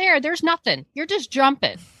 Because you're up there, there's nothing. You're just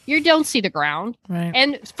jumping. You don't see the ground. right.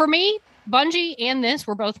 And for me, bungee and this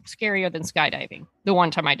were both scarier than skydiving. The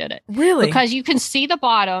one time I did it, Really? because you can see the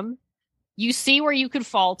bottom, you see where you could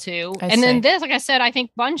fall to, I and then see. this, like I said, I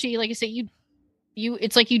think bungee, like I said, you,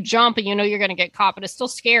 it's like you jump and you know you're going to get caught, but it's still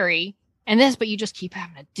scary. And this, but you just keep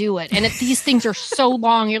having to do it. And these things are so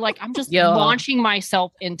long. You're like, I'm just Yeah. launching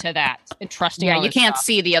myself into that and trusting. Yeah, all you this can't stuff.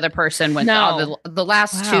 see the other person. When No. the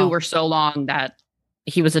last Wow. two were so long that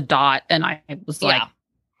he was a dot, and I was like, Yeah.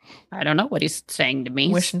 I don't know what he's saying to me.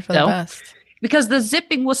 Wishing for still. the best. Because the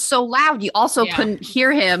zipping was so loud, you also Yeah. couldn't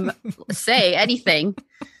hear him say anything.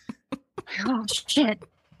 Oh shit!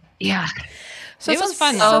 Yeah, So It was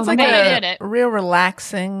fun, though. Sounds I'm like glad I a did it. real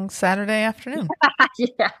relaxing Saturday afternoon.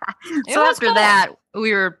 yeah. It So was after cool. that,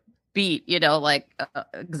 we were beat. Like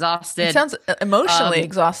exhausted. It sounds emotionally Um,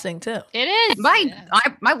 exhausting too. It is.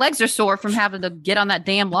 My legs are sore from having to get on that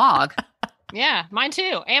damn log, Yeah, mine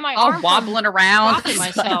too. And my all arm from wobbling around. propping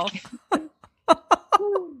myself. I'm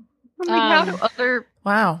like, how do other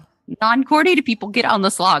Wow. non-coordinated people get on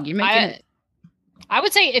this log? You're making I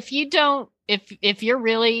would say if you don't, if you're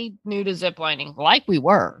really new to ziplining, like we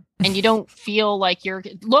were, and you don't feel like you're,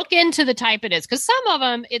 look into the type it is, because some of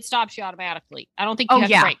them it stops you automatically. I don't think you Oh, have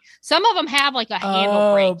yeah. to brake. Some of them have like a handle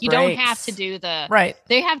Oh, brake. You don't have brakes. to do the. Right.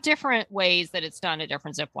 They have different ways that it's done at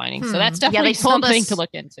different ziplining, so Hmm. that's Yeah, definitely they told something us- to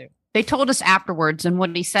look into. They told us afterwards, and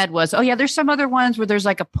what he said was, "Oh yeah, there's some other ones where there's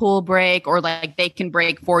like a pull brake or like they can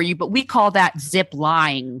brake for you, but we call that zip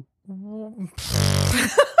lying."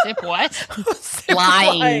 Zip what? Zip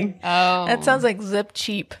Lying. line. Oh, That sounds like zip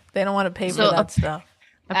cheap. They don't want to pay for So, that stuff.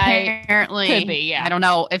 Apparently, could be, yeah. I don't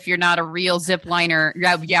know if you're not a real zip liner.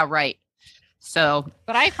 Yeah, right. So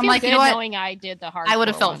But I feel like, good you know what? knowing I did the hard. I would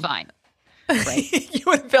have felt fine. You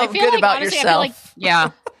would have felt I feel good like, about honestly, I yourself. feel like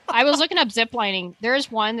Yeah, I was looking up ziplining. There's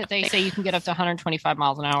one that they say you can get up to 125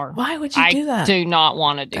 miles an hour. Why would you I do that? do not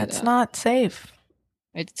want to do That's that. not safe.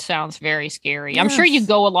 It sounds very scary. I'm sure you Yes.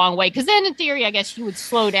 go a long way because then, in theory, I guess you would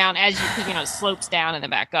slow down as it slopes down and then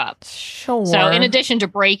back up. Sure. So, in addition to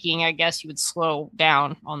braking, I guess you would slow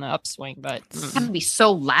down on the upswing. But it's gonna be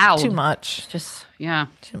so loud. too much. Just yeah.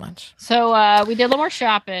 Too much. so we did a little more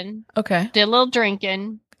shopping, Okay. did a little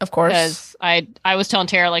drinking Of course. because I was telling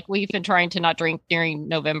Tara like we've been trying to not drink during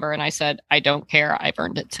November, and I said I don't care. I've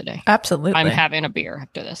earned it today. Absolutely. I'm having a beer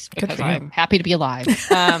after this Good because for you. I'm happy to be alive.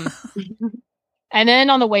 And then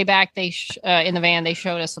on the way back, they in the van they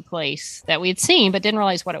showed us a place that we had seen but didn't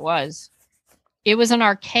realize what it was. It was an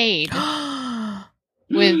arcade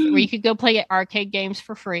where you could go play arcade games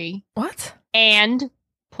for free What? and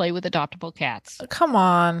play with adoptable cats. Come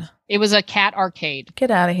on. It was a cat arcade.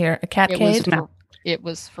 Get out of here. A cat It was cage? it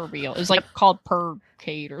was for real. It was like called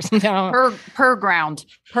Percade or something. I don't know. Per ground.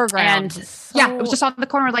 Per ground. And yeah, it was just on the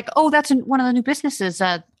corner. Like, oh, that's one of the new businesses.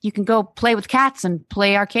 You can go play with cats and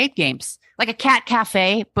play arcade games, like a cat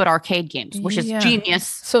cafe, but arcade games, which is Yeah. genius.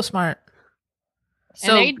 So smart.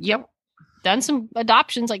 So they- yep, Done some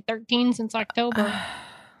adoptions, like 13 since October.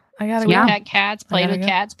 I gotta Yeah. go. Had cats, played gotta with go.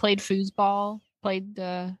 cats, played foosball, played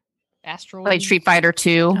Asteroid. played Street Fighter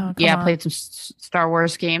 2. Oh, come Yeah, on. played some Star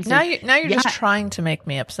Wars games. Now And, you're just Yeah. trying to make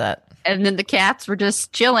me upset. and then the cats were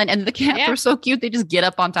just chilling, and the cats Yeah. were so cute. They just get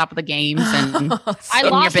up on top of the games and I in your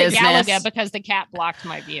lost at business. Galaga because the cat blocked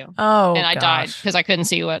my view. Oh, And I died gosh. because I couldn't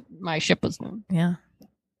see what my ship was doing. Yeah.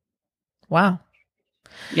 Wow.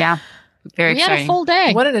 yeah, very We had exciting. a full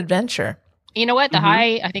day. What an adventure. You know what? The Mhm.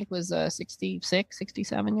 high, I think, was 66,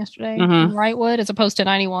 67 yesterday Mhm. in Wrightwood as opposed to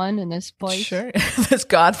 91 in this place. Sure. This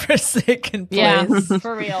godforsaken Yeah, place.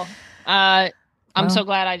 for real. I'm Wow. so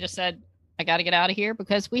glad I just said, I got to get out of here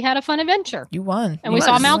because we had a fun adventure You won. and You we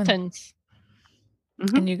saw won. mountains.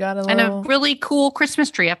 And you got a and a little. really cool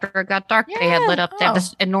Christmas tree after it got dark. They had Yeah. lit up. They had Oh.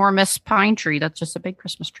 this enormous pine tree that's just a big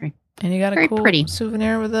Christmas tree. And you got a very cool pretty.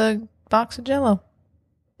 souvenir with a box of Jello.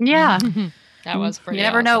 Yeah, That was pretty you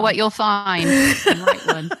never know awesome. what you'll find in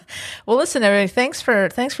Wrightwood. Well, listen, everybody. Thanks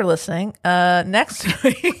for listening. Next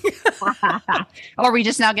week. Oh, are we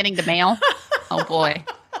just now getting the mail? Oh boy,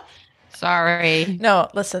 sorry. No,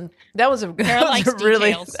 listen. That was a, that was likes a really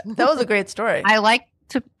details. that was a great story. I like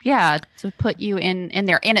to put you in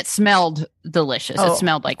there, and it smelled delicious. Oh, It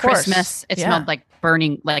smelled like of course. Christmas. It Yeah. smelled like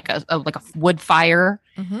burning, like a wood fire,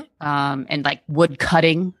 Mhm. and like wood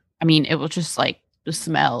cutting. I mean, it was just like the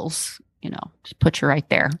smells. Just put you right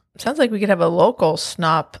there. Sounds like we could have a local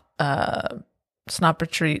snop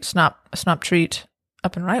treat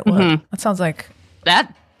up in Wrightwood. Mhm. That sounds like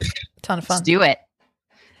That a ton of Let's fun. do it.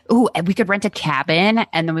 Ooh, and we could rent a cabin,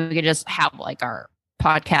 and then we could just have like our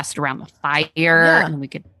podcast around the fire, and we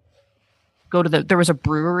could go to there was a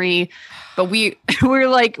brewery, but we were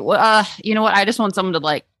like, you know what? I just want someone to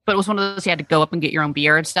like, but it was one of those you had to go up and get your own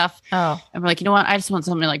beer and stuff. Oh, and we're like, you know what? I just want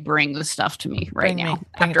someone to like bring the stuff to me right now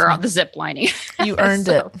after all the zip lining. You earned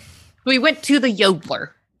it. We went to the Yodler.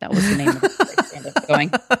 That was the name of the place we ended up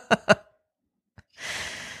going.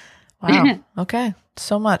 Wow. Okay.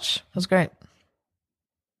 So much. It was great.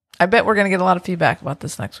 I bet we're going to get a lot of feedback about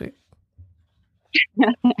this next week.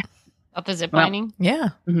 About the zip lining? Yeah.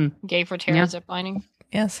 Mm-hmm. Gay for Tara zip lining?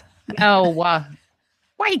 Yes. Oh, why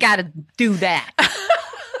you got to do that?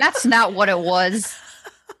 That's not what it was.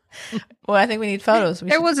 Well, I think we need photos.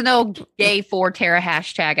 There was no gay for Tara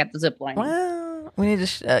hashtag at the zip line. Well, we need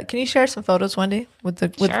to. Can you share some photos, Wendy, with the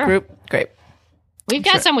group? Great. We've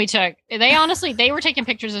got some we took. They were taking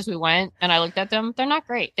pictures as we went, and I looked at them. They're not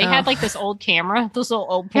great. They had like this old camera, this little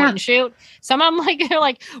old point and shoot. Some of them they're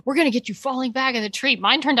like, we're gonna get you falling back in the tree.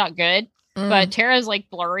 Mine turned out good, but Tara's like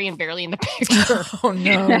blurry and barely in the picture. Oh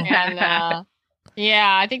no! And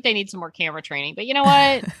yeah, I think they need some more camera training. But you know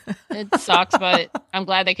what? It sucks, but I'm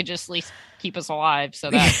glad they could just at least keep us alive.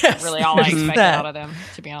 So that's really all I expected out of them,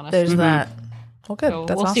 to be honest. There's that. Well, good. So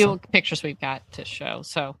that's we'll awesome. see what pictures we've got to show.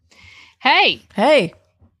 So, hey, you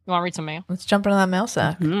want to read some mail? Let's jump into that mail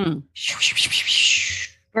sack.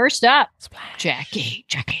 First up, Splash. Jackie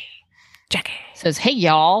says, "Hey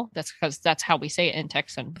y'all." That's because that's how we say it in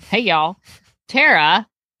Texan. Hey y'all, Tara.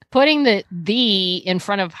 Putting the in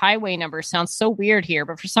front of highway numbers sounds so weird here,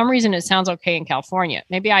 but for some reason it sounds okay in California.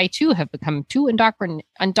 Maybe I too have become too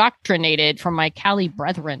indoctrinated from my Cali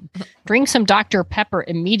brethren. Drink some Dr. Pepper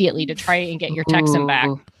immediately to try and get your Texan back.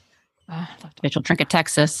 Mitchell, drink a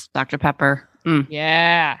Texas, Dr. Pepper.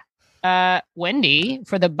 Yeah. Wendy,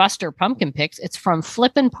 for the Buster Pumpkin Picks, it's from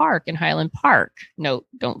Flippin' Park in Highland Park. Note,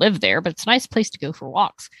 don't live there, but it's a nice place to go for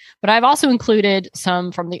walks. But I've also included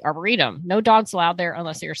some from the Arboretum. No dogs allowed there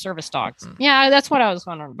unless they are service dogs. Yeah, that's what I was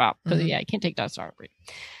wondering about. Because, yeah, you can't take dogs to Arboretum.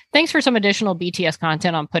 Thanks for some additional BTS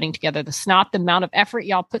content on putting together the snop. The amount of effort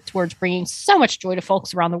y'all put towards bringing so much joy to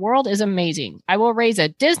folks around the world is amazing. I will raise a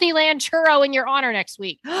Disneyland churro in your honor next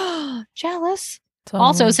week. Jealous.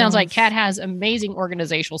 Also, sounds like Kat has amazing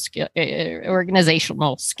organizational skills,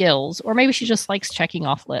 or maybe she just likes checking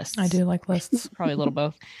off lists. I do like lists. Probably a little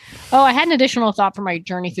both. Oh, I had an additional thought for my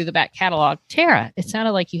journey through the back catalog. Tara, it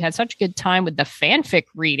sounded like you had such a good time with the fanfic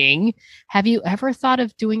reading. Have you ever thought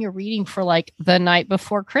of doing a reading for like the night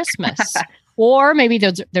before Christmas? Or maybe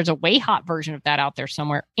there's a way hot version of that out there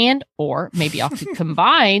somewhere. And or maybe I'll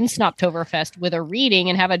combine Snoptoberfest with a reading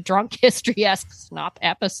and have a drunk history-esque Snop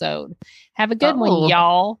episode. Have a good one,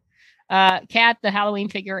 y'all. Kat, the Halloween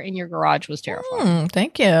figure in your garage was terrifying.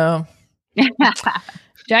 Thank you.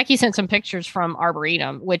 Jackie sent some pictures from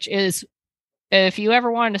Arboretum, which is, if you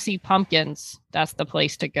ever wanted to see pumpkins, that's the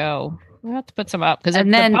place to go. We'll have to put some up because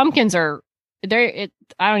the pumpkins are there.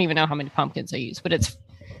 I don't even know how many pumpkins they use, but it's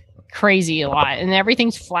crazy a lot, and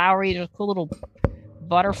everything's flowery. There's a cool little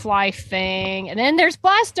butterfly thing, and then there's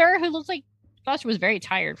Buster, who looks like Buster was very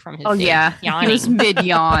tired from his yawning. He was mid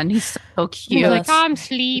yawn. He's so cute. He's like, I'm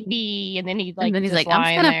sleepy, and then he's like, I'm just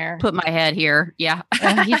gonna put my head here. Yeah,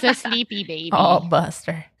 he's a sleepy baby. Oh,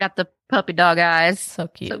 Buster, got the puppy dog eyes. So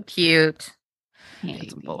cute, so cute.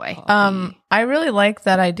 Handsome boy. I really like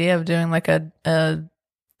that idea of doing like a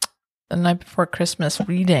night before Christmas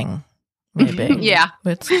reading. Maybe. Yeah.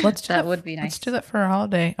 Let's do that. Would be nice. Let's do that for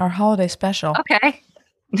our holiday special. Okay.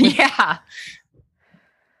 Yeah.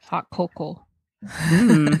 Hot cocoa.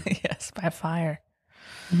 Yes, by fire.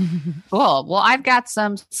 Cool. Well, I've got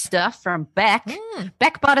some stuff from Beck.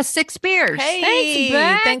 Beck bought us 6 beers. Hey,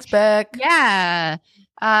 thanks, Beck. Yeah.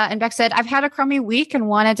 And Beck said, I've had a crummy week and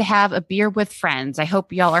wanted to have a beer with friends. I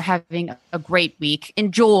hope y'all are having a great week.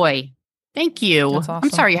 Enjoy. Thank you. That's awesome.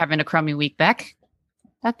 I'm sorry you're having a crummy week, Beck.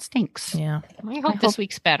 That stinks. Yeah. I hope this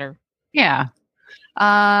week's better. Yeah.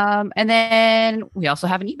 And then we also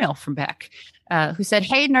have an email from Beck who said,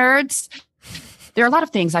 hey, nerds. There are a lot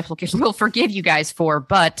of things I will forgive you guys for,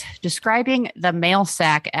 but describing the mail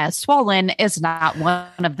sack as swollen is not one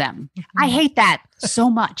of them. I hate that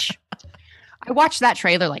so much. I watched that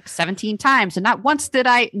trailer like 17 times, and not once did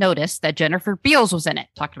I notice that Jennifer Beals was in it.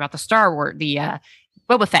 Talking about the Star Wars, the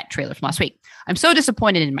Boba Fett trailer from last week. I'm so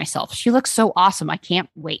disappointed in myself. She looks so awesome. I can't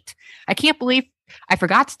wait. I can't believe I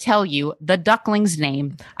forgot to tell you the duckling's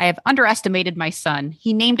name. I have underestimated my son.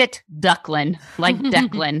 He named it Ducklin, like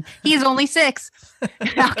Declan. He is only 6.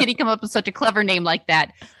 How can he come up with such a clever name like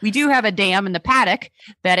that? We do have a dam in the paddock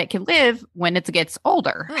that it can live when it gets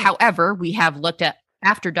older. However, we have looked at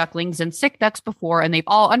after ducklings and sick ducks before, and they've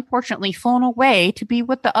all unfortunately flown away to be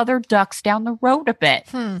with the other ducks down the road a bit.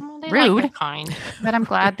 Well, they Rude. like their kind. But I'm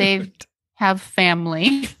glad they have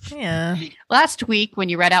family. Yeah. Last week, when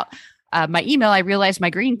you read out my email, I realized my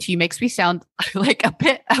green tea makes me sound like a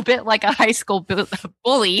bit like a high school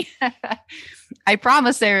bully. I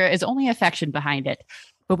promise there is only affection behind it.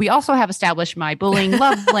 But we also have established my bullying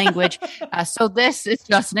love language. So this is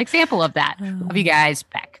just an example of that. Love you guys.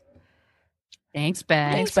 Beck. Thanks,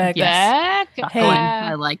 Beck. Thanks, Beck. Back. Hey.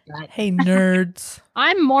 I like that. Hey, nerds.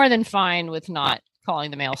 I'm more than fine with not calling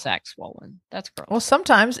the male sac swollen. That's gross. Well,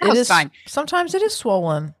 sometimes That it was is. fine. Sometimes it is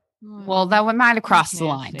swollen. Well, that one might have crossed the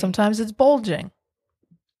line. Sometimes it's bulging.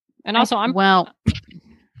 And also,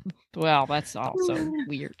 Well, that's also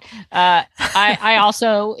weird. I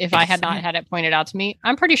also, if I had not had it pointed out to me,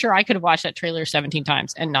 I'm pretty sure I could have watched that trailer 17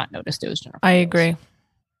 times and not noticed it was Jennifer. I Lawrence. agree.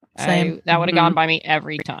 Same. That would have gone by me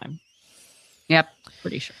every time. yep.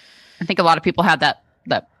 Pretty sure. I think a lot of people had that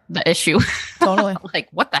issue. Totally. Like,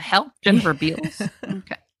 what the hell? Jennifer Beals.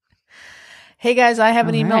 Okay. Hey, guys, I have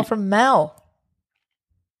an All email right. from Mel.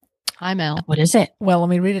 Hi, Mel. What is it? Well, let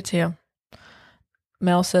me read it to you.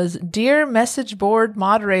 Mel says, "Dear message board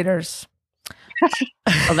moderators."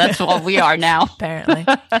 Oh, that's what we are now. Apparently.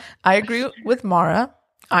 I agree with Mara.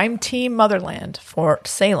 I'm Team Motherland for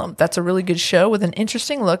Salem. That's a really good show with an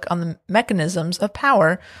interesting look on the mechanisms of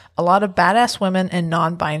power, a lot of badass women and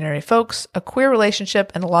non-binary folks, a queer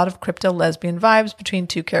relationship, and a lot of crypto lesbian vibes between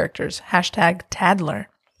two characters. Hashtag Tadler.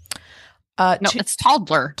 No, it's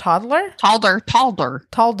Toddler. Toddler?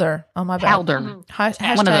 Talder. Oh, my bad. Talder.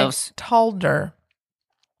 Hashtag One of those. Talder.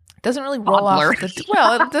 It doesn't really roll off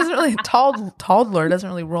Toddler. it doesn't really, Toddler doesn't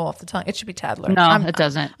really roll off the tongue. It should be Tadler. No, it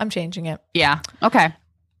doesn't. I'm changing it. Yeah. Okay.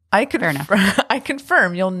 Fair enough. I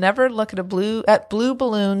confirm you'll never look at blue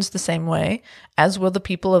balloons the same way, as will the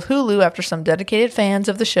people of Hulu after some dedicated fans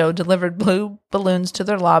of the show delivered blue balloons to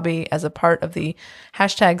their lobby as a part of the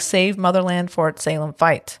hashtag Save Motherland Fort Salem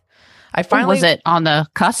fight. I finally Was it on the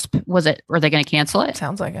cusp? Were they going to cancel it?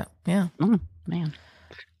 sounds like it. Yeah. Man.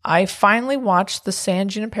 I finally watched the San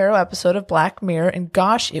Junipero episode of Black Mirror, and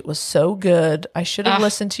gosh, it was so good. I should have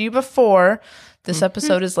listened to you before. This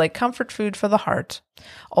episode is like comfort food for the heart.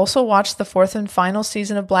 Also watched the 4th and final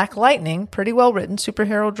season of Black Lightning, pretty well written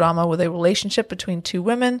superhero drama with a relationship between two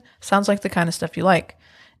women. Sounds like the kind of stuff you like.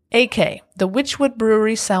 AK, the Witchwood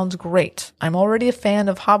Brewery sounds great. I'm already a fan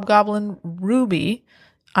of Hobgoblin Ruby.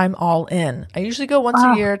 I'm all in. I usually go once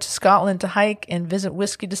a year to Scotland to hike and visit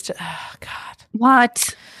whiskey distill. Oh, God.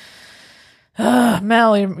 What?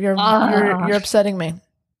 Mel, you're upsetting me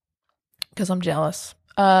because I'm jealous.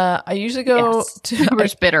 I usually go Yes. to. We're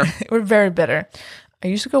bitter. We're very bitter. I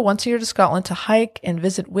usually go once a year to Scotland to hike and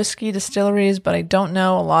visit whiskey distilleries, but I don't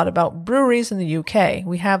know a lot about breweries in the UK.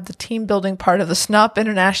 We have the team building part of the Snop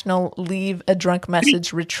International Leave a Drunk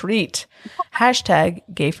Message retreat. Hashtag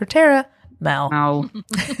Gay for Tara. Mel. Oh.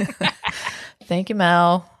 Thank you,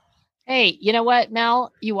 Mel. Hey, you know what,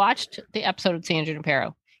 Mel? You watched the episode of San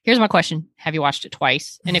Junipero. Here's my question. Have you watched it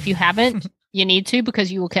twice? And if you haven't, you need to,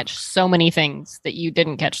 because you will catch so many things that you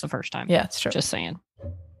didn't catch the first time. Yeah, it's true. Just saying.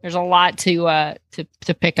 There's a lot to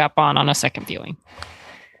pick up on a second viewing.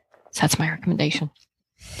 So that's my recommendation.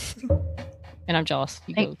 And I'm jealous.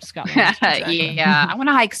 You go to Scotland. Yeah. I want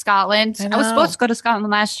to hike Scotland. I I was know. supposed to go to Scotland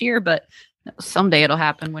last year, but someday it'll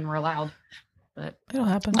happen when we're allowed. But It'll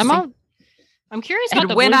happen. I'm curious about and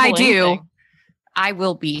the when blue I balloon do, thing. I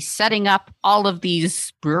will be setting up all of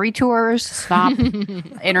these brewery tours, stop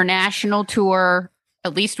international tour,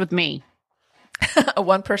 at least with me. A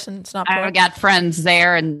one-person Snop I tour. got friends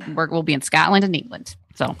there, and we'll be in Scotland and England.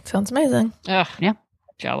 So Sounds amazing. Ugh, Yeah.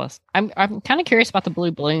 jealous. I'm kind of curious about the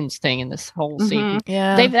blue balloons thing in this whole Mhm. sequence.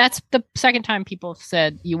 Yeah. That's the second time people have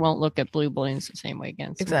said you won't look at blue balloons the same way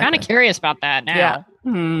again. So I'm kind Exactly. of curious about that now. Yeah.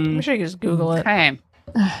 hmm. I'm sure you can just Google it. Okay.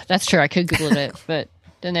 That's true. I could Google it, but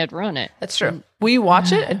then they'd ruin it. That's true. Will you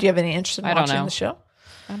watch it? Do you have any interest in I don't watching know. the show?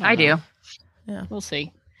 don't I know. do. We'll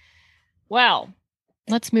see. Well,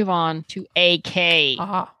 let's move on to AK.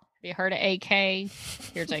 Aha. Have you heard of AK?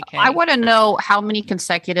 Here's AK. I want to know how many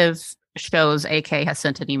consecutive shows AK has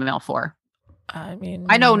sent an email for. I mean,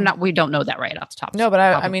 I know we don't know that right off the top. No, but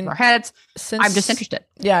top I of mean, our heads. since I'm just interested.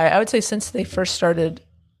 Yeah, I would say since they first started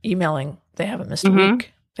emailing, they haven't missed a Mhm.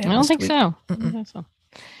 week. They I haven't don't missed a think week. so. I Mm-mm. don't think so.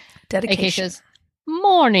 Dedication. AK says,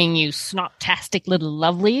 "Morning, you snoptastic little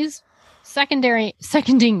lovelies.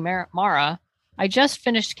 Seconding Mara, I just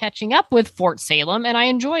finished catching up with Fort Salem and I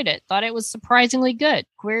enjoyed it. Thought it was surprisingly good.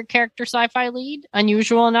 Queer character sci-fi lead,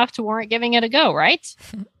 unusual enough to warrant giving it a go, right?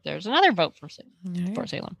 There's another vote for Fort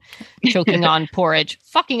Salem. Choking on porridge.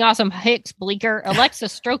 Fucking awesome Hicks Bleecker. Alexa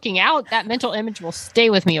stroking out. That mental image will stay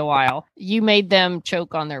with me a while. You made them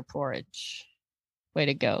choke on their porridge. Way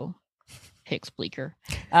to go, Hicks Bleecker.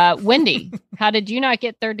 Wendy, how did you not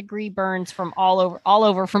get third-degree burns from all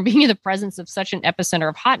over from being in the presence of such an epicenter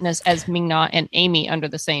of hotness as Ming-Na and Amy under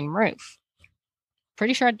the same roof?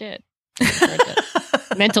 Pretty sure I did.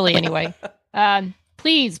 Mentally, anyway.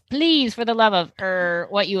 Please, for the love of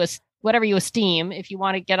whatever you esteem, if you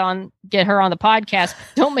want to get her on the podcast,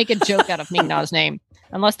 don't make a joke out of Ming-Na's name.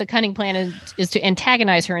 Unless the cunning plan is to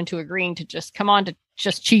antagonize her into agreeing to just come on to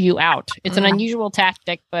just chew you out. It's an unusual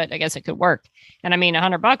tactic, but I guess it could work. And I mean,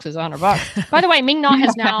 $100 is $100. By the way, Ming-Na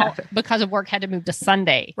has now, because of work, had to move to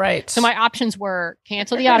Sunday. Right. So my options were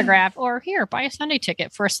cancel the autograph or here, buy a Sunday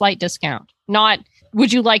ticket for a slight discount. Not,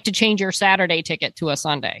 would you like to change your Saturday ticket to a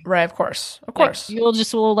Sunday? Right, of course. Of course.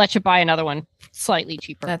 We'll let you buy another one slightly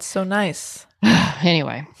cheaper. That's so nice.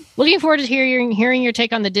 Anyway, looking forward to hearing your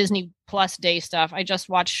take on the Disney Plus Day stuff. I just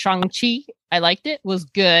watched Shang-Chi. I liked it. Was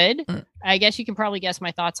good. I guess you can probably guess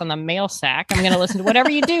my thoughts on the mail sack. I'm going to listen to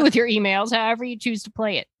whatever you do with your emails, however you choose to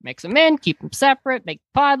play it. Mix them in, keep them separate, make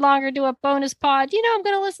the pod longer, do a bonus pod. I'm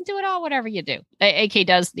going to listen to it all, whatever you do. AK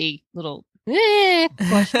does the little,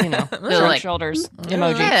 like, shoulders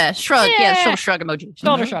emoji. Yeah, shrug. Yeah, shoulder shrug emoji.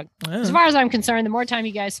 Shoulder shrug. As far as I'm concerned, the more time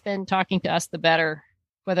you guys spend talking to us, the better.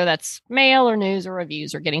 Whether that's mail or news or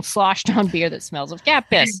reviews or getting sloshed on beer that smells of cat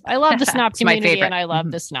piss. I love the Snop community and I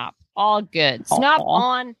love the Snop. All good. Snop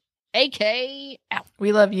on, AK out.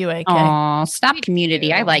 We love you, AK. Aw, Snop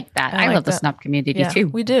community. I like that. I love the Snop community too.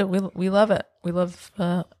 We do. We love it. We love.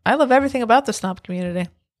 I love everything about the Snop community.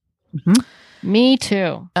 Me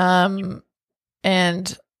too. And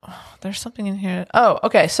there's something in here. Oh,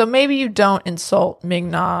 okay. So maybe you don't insult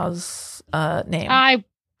Ming-Na's name.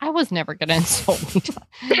 I was never going to insult me.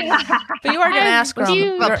 But you are going to ask her.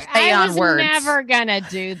 I was never going to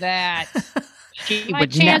do that. My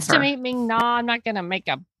chance to meet Ming-Na, I'm not going to make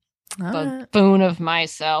a buffoon of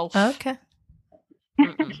myself. Okay.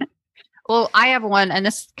 Well, I have one, and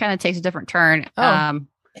this kind of takes a different turn.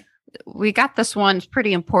 We got this one. It's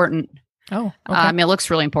pretty important. Oh, okay. It looks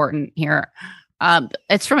really important here.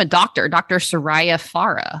 It's from a doctor, Dr. Soraya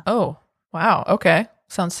Farah. Oh, wow. Okay.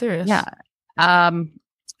 Sounds serious. Yeah.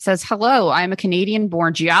 Says, hello, I'm a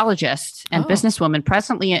Canadian-born geologist and businesswoman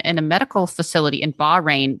presently in a medical facility in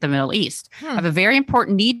Bahrain, the Middle East. I have a very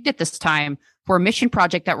important need at this time for a mission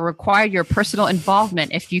project that will require your personal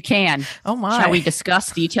involvement if you can. Oh, my. Shall we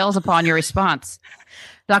discuss details upon your response?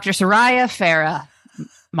 Dr. Soraya Farah,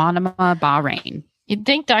 Manama, Bahrain. You'd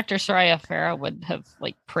think Dr. Soraya Farah would have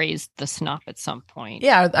praised the Snop at some point.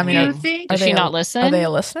 Yeah, I mean, does she not listen? Are they a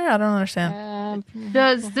listener? I don't understand.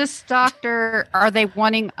 Does this doctor? Are they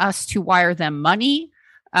wanting us to wire them money?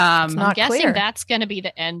 I'm guessing that's going to be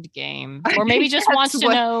the end game, or maybe just wants to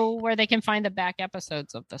know where they can find the back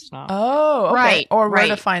episodes of the Snop. Oh, okay. Right, or where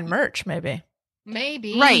to find merch, maybe.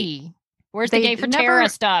 Maybe. Right. Where's the Gay for Tara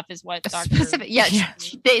stuff? Is what Dr. Yeah,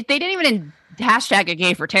 they didn't even hashtag a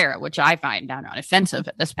Gay for Tara, which I find offensive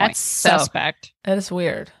at this point. That's suspect. That is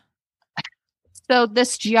weird. So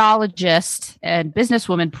this geologist and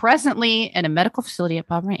businesswoman presently in a medical facility at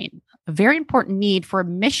Bahrain, a very important need for a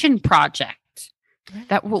mission project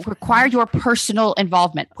that will require your personal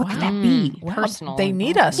involvement. What could that be? Wow. Personal. They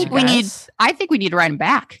need us. I think we need to write them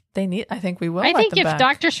back. I think we will. I think if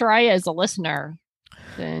Dr. Soraya is a listener,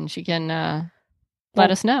 then she can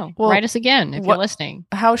let us know. Write us again if you're listening.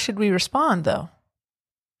 How should we respond, though?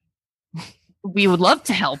 We would love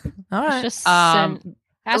to help. All right. Just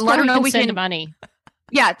ask let her know we can send money.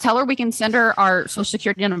 Yeah, tell her we can send her our social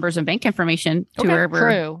security numbers and bank information to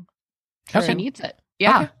wherever she needs it.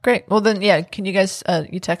 Yeah. Okay, great. Well, then, can you guys,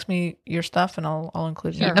 you text me your stuff and I'll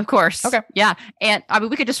include it. Of course. Okay. Yeah. And I mean,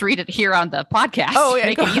 we could just read it here on the podcast. Oh, yeah.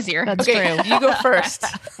 Make it easier. That's true. You go first.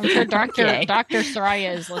 I'm sure Dr.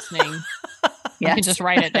 Soraya is listening. You can just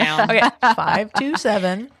write it down. Okay.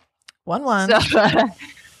 52711. So,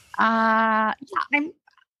 I'm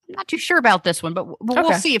not too sure about this one, but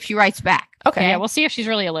we'll see if she writes back. Okay. Yeah, we'll see if she's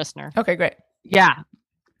really a listener. Okay, great. Yeah.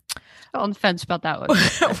 On the fence about that one.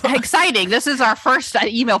 Exciting. This is our first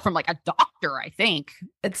email from a doctor, I think.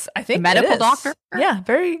 I think a medical doctor? Yeah,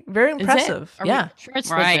 very, very impressive. Yeah. Sure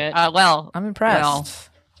it's right. I'm impressed.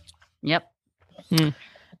 Yep.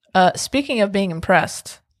 Speaking of being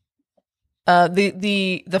impressed,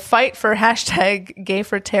 the fight for hashtag Gay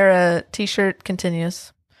for Tara t-shirt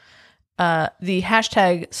continues. The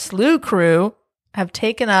hashtag Slew Crew have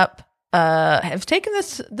taken up have taken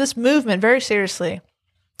this movement very seriously.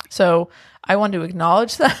 So I want to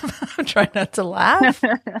acknowledge them. I'm trying not to laugh.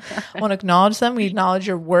 I want to acknowledge them. We acknowledge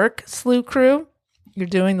your work, Slew Crew. You're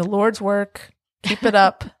doing the Lord's work. Keep it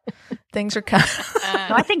up. Things are kind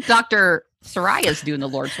No, I think Dr. Soraya's doing the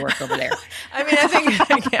Lord's work over there. I mean,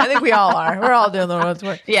 I think we all are. We're all doing the Lord's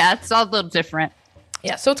work. Yeah, it's all a little different.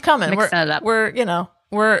 Yeah, so it's coming. Mixing it up.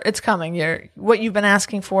 It's coming. What you've been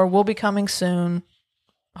asking for will be coming soon.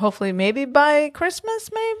 Hopefully, maybe by Christmas,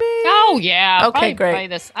 maybe. Oh yeah. Okay, great. By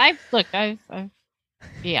this,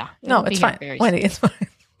 yeah. No, it'll be it's here fine, very Wendy. It's fine.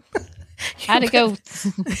 I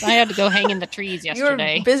had to go hang in the trees You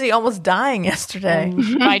yesterday. were busy, almost dying yesterday.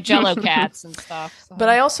 and buy Jello cats and stuff. So. But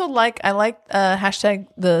I also like hashtag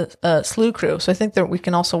the Slew Crew. So I think that we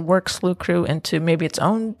can also work Slew Crew into maybe its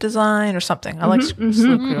own design or something. I like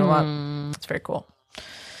Slew Crew a lot. It's very cool.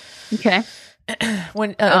 Okay.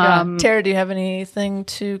 When Tara, do you have anything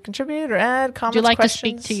to contribute or add? Comments? Would you like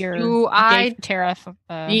questions? to speak to your Do I Dave Tara?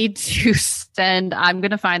 Need to send. I'm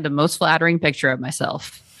going to find the most flattering picture of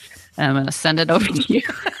myself. And I'm going to send it over to you.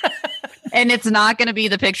 And it's not going to be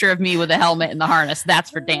the picture of me with the helmet and the harness. That's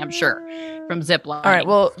for damn sure. From Zipline. All right.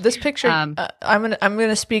 Well, this picture, I'm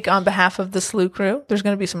gonna speak on behalf of the Slew Crew. There's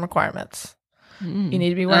going to be some requirements. You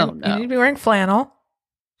need to be wearing. You need to be wearing flannel.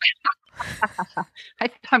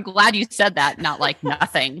 I'm glad you said that, not like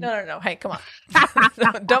nothing. No. Hey, come on.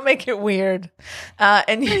 Don't make it weird.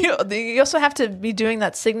 And you also have to be doing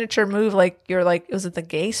that signature move. Was it the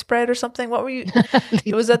gay spread or something? What were you?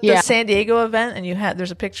 It was at the San Diego event, and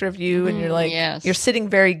there's a picture of you, and you're like, yes. You're sitting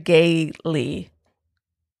very gaily.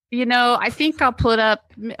 I think I'll put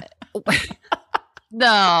up.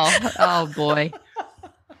 No. Oh boy.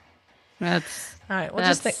 That's. All right. Well,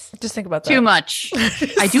 just think about that. Too much.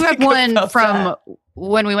 I do have one from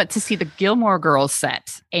when we went to see the Gilmore Girls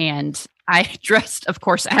set, and I dressed, of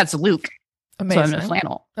course, as Luke. Amazing. So I'm in a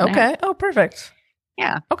flannel. Okay. Oh, perfect.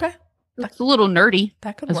 Yeah. Okay. It's a little nerdy.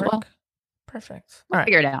 That could as work. well. Perfect. We'll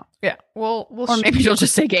figure it out. Yeah. We'll or maybe you'll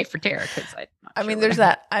just say gay for Tara. I mean, there's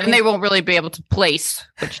that. And they won't really be able to place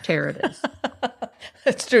which Tara it is.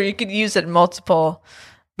 That's true. You could use it in multiple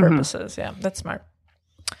purposes. Yeah, that's smart.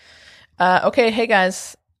 Okay, hey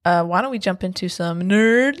guys, why don't we jump into some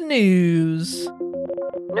nerd news?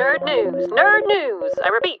 Nerd news, nerd news. I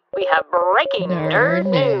repeat, we have breaking nerd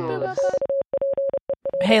news.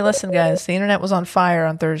 Hey, listen, guys, the internet was on fire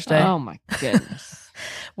on Thursday. Oh my goodness.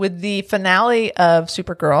 With the finale of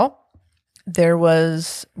Supergirl, there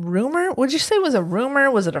was rumor. Would you say it was a rumor?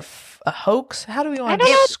 Was it a hoax? How do we want to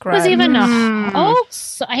describe it? Was even it? a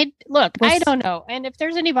hoax? I don't know. And if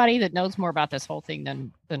there's anybody that knows more about this whole thing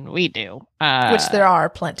than we do, which there are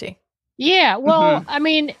plenty. Yeah. Well, I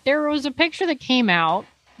mean, there was a picture that came out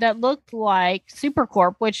that looked like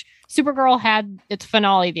Supercorp, which Supergirl had its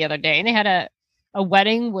finale the other day, and they had a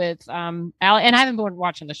wedding with and I haven't been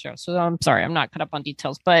watching the show, so I'm sorry, I'm not caught up on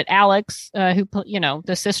details. But Alex, who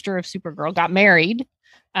the sister of Supergirl, got married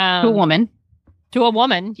to a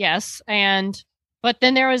woman, yes. But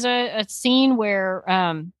then there was a scene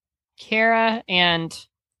where Kara and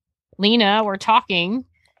Lena were talking,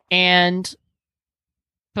 but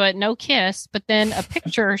no kiss. But then a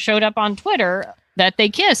picture showed up on Twitter that they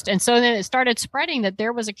kissed, and so then it started spreading that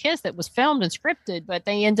there was a kiss that was filmed and scripted, but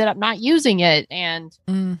they ended up not using it, and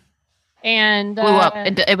blew up.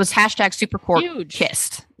 It was hashtag Supercorp huge.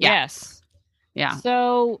 Kissed. Yeah. Yes, yeah.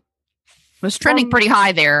 So it was trending pretty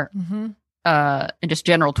high there, in just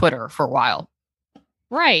general Twitter for a while.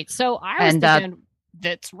 Right. So I was thinking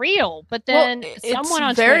that's real, but then someone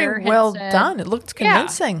on very Twitter well said, done. It looked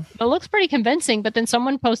convincing. Yeah, it looks pretty convincing, but then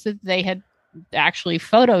someone posted that they had actually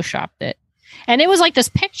photoshopped it. And it was like this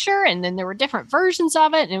picture, and then there were different versions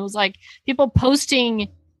of it. And it was like people posting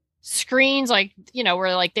screens, like,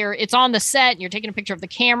 where like it's on the set and you're taking a picture of the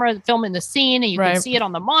camera, filming the scene, and you can see it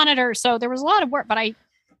on the monitor. So there was a lot of work, but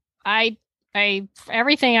I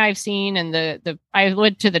everything I've seen, and I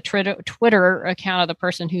went to the Twitter account of the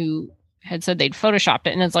person who had said they'd photoshopped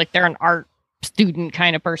it, and it's like they're an art student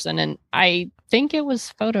kind of person, and I think it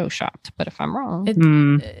was photoshopped, but if I'm wrong,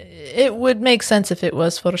 it would make sense if it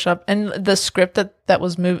was photoshopped. And the script that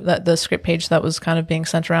was moved, that the script page that was kind of being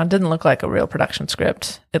sent around, didn't look like a real production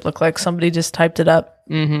script. It looked like somebody just typed it up,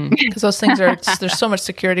 because those things there's so much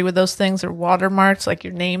security with those things. They're watermarks, like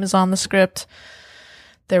your name is on the script.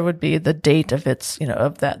 There would be the date of its,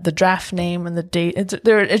 the draft name and the date.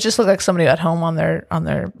 It just looked like somebody at home on their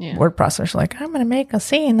word processor, like, I'm going to make a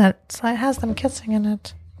scene that has them kissing in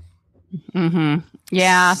it.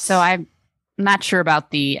 Yeah, so I'm not sure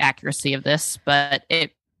about the accuracy of this, but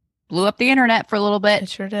it blew up the internet for a little bit. It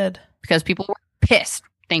sure did. Because people were pissed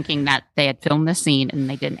thinking that they had filmed this scene and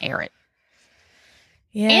they didn't air it.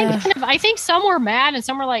 Yeah. And kind of, I think some were mad and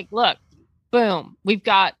some were like, look, boom, we've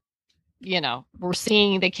got, we're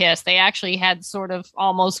seeing the kiss. They actually had sort of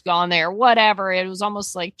almost gone there, whatever. It was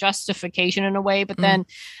almost like justification in a way. But then,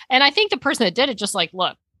 and I think the person that did it just like,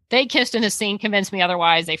 look, they kissed in the scene, convinced me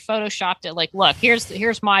otherwise. They photoshopped it. Like, look,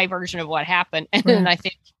 here's my version of what happened. And then I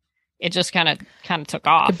think it just kind of took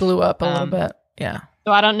off. It blew up a little bit. Yeah.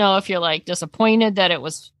 So I don't know if you're like disappointed that it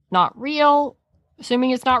was not real,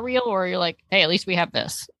 assuming it's not real, or you're like, hey, at least we have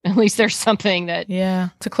this. At least there's something that. Yeah.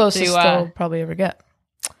 It's the closest they'll probably ever get.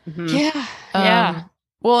 Mm-hmm. Yeah. Yeah.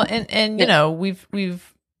 Well, and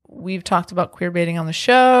we've talked about queer baiting on the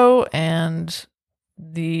show, and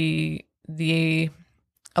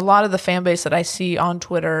a lot of the fan base that I see on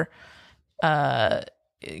Twitter,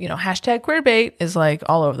 hashtag queer bait is like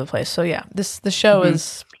all over the place. So yeah, the show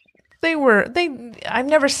is, I've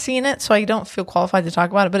never seen it, so I don't feel qualified to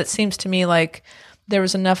talk about it, but it seems to me like there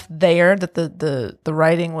was enough there that the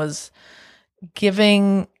writing was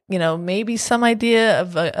giving, maybe some idea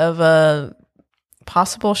of a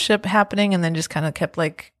possible ship happening, and then just kind of kept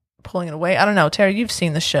like pulling it away. I don't know. Tara, you've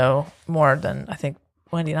seen the show more than I think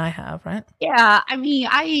Wendy and I have, right? Yeah. I mean,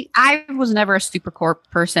 I was never a Supercorp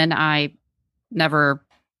person. they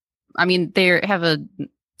have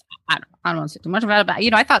I don't want to say too much about it, but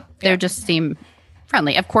I thought they just seem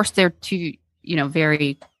friendly. Of course, they're two,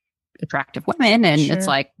 very attractive women, and it's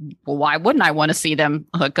like, well, why wouldn't I want to see them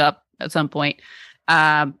hook up at some point?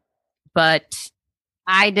 But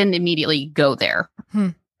I didn't immediately go there,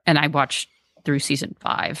 and I watched through season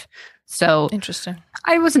 5. So interesting.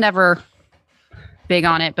 I was never big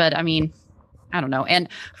on it, but I mean, I don't know. And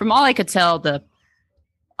from all I could tell,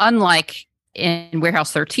 unlike in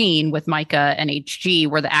Warehouse 13 with Micah and HG,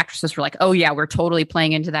 where the actresses were like, "Oh yeah, we're totally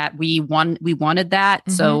playing into that. We wanted that."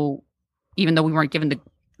 Mm-hmm. So even though we weren't given the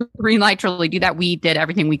green light to really do that, we did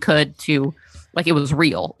everything we could to, like, it was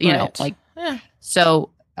real, So.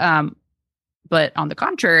 But on the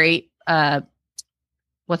contrary,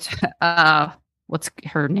 what's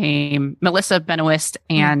her name? Melissa Benoist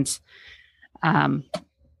and oh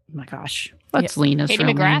my gosh, what's Lena's Katie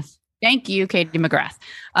real McGrath? Name? Thank you, Katie McGrath.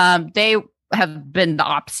 They have been the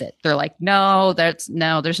opposite. They're like, there's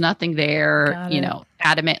nothing there.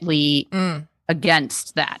 Adamantly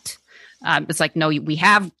against that. It's like, no, we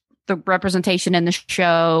have the representation in the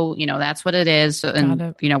show. That's what it is,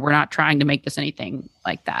 and we're not trying to make this anything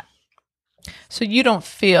like that. So you don't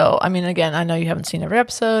feel, I mean, again, I know you haven't seen every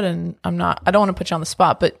episode, and I don't want to put you on the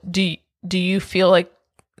spot, but do you feel like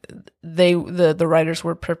the writers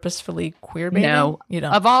were purposefully queer baiting? No.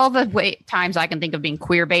 Of all the times I can think of being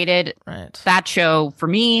queer baited, that show for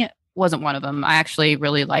me wasn't one of them. I actually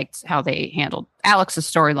really liked how they handled Alex's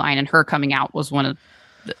storyline, and her coming out was one of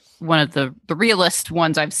the realest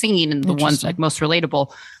ones I've seen, and the ones like most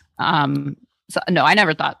relatable. So no, I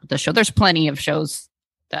never thought the show. There's plenty of shows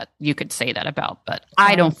that you could say that about, but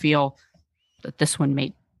I don't feel that this one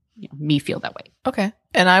made me feel that way. Okay.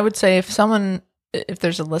 And I would say if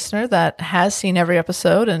there's a listener that has seen every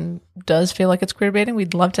episode and does feel like it's queer baiting,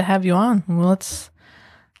 we'd love to have you on. Let's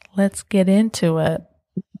get into it.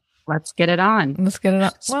 Let's get it on. Let's get it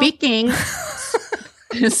on. Speaking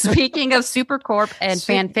of Supercorp and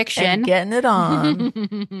fan fiction, and getting it on.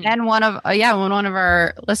 And one of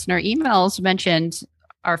our listener emails mentioned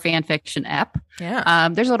our fan fiction app. Yeah.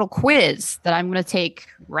 There's a little quiz that I'm going to take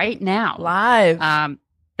right now. Live.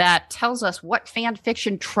 That tells us, what fan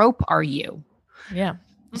fiction trope are you? Yeah.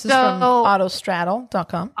 This is from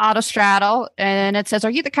autostraddle.com. Autostraddle. And it says,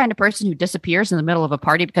 are you the kind of person who disappears in the middle of a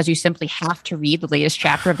party because you simply have to read the latest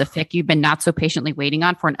chapter of the fic you've been not so patiently waiting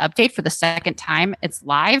on for an update for the second time it's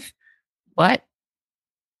live? What?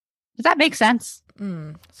 Does that make sense?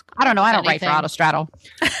 I don't know. I don't write for Autostraddle.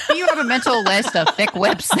 Do you have a mental list of fic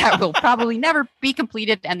whips that will probably never be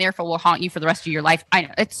completed and therefore will haunt you for the rest of your life? I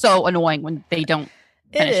know. It's so annoying when they don't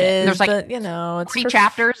finish it. There's like, it's 3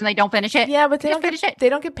 chapters and they don't finish it. Yeah, but they don't finish it. They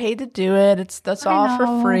don't get paid to do it. That's all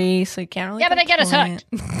for free, so you can't really. Yeah, but they get us hooked.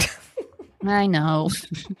 I know.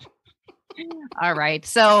 All right.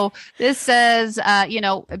 So this says,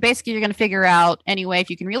 basically you're going to figure out anyway, if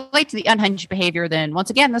you can relate to the unhinged behavior, then once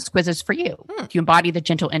again, this quiz is for you. Do you embody the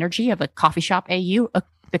gentle energy of a coffee shop AU,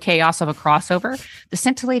 the chaos of a crossover, the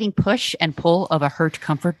scintillating push and pull of a hurt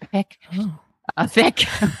comfort pick? A fic.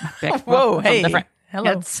 Whoa, hey.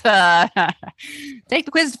 Hello. Take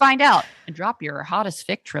the quiz to find out and drop your hottest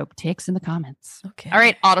fic trope takes in the comments. Okay. All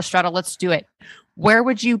right, Autostraddle, let's do it. Where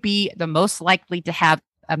would you be the most likely to have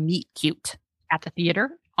a meet cute? At the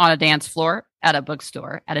theater, on a dance floor, at a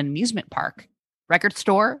bookstore, at an amusement park, record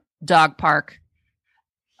store, dog park,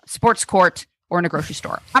 sports court, or in a grocery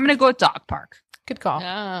store? I'm going to go with dog park. Good call.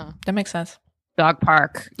 Oh. That makes sense. Dog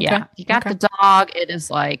park. Yeah. Okay. You got Okay. the dog. It is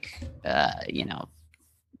like,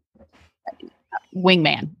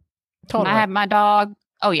 wingman. Totally. When I have my dog.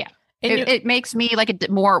 Oh yeah. And It makes me like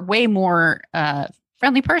way more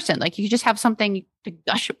friendly person. Like you just have something to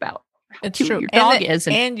gush about. it's cute true. your dog and is.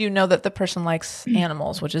 And and you know that the person likes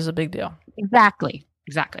animals, which is a big deal. exactly.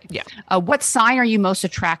 Yeah. What sign are you most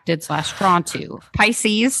attracted / drawn to?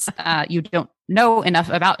 Pisces. You don't know enough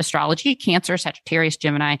about astrology. Cancer, Sagittarius,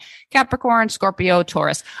 Gemini, Capricorn, Scorpio,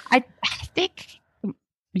 Taurus. I think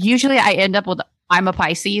usually I end up with I'm a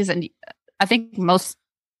Pisces, and I think most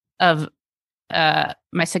of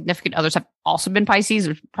my significant others have also been Pisces,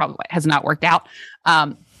 which probably has not worked out.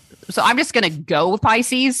 So I'm just going to go with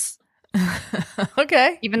Pisces,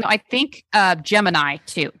 Okay. even though I think Gemini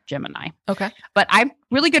too. Gemini. Okay. But I'm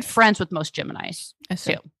really good friends with most Geminis I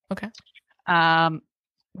see. too. Okay.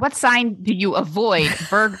 What sign do you avoid?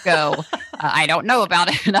 Virgo. I don't know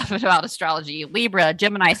enough about astrology. Libra,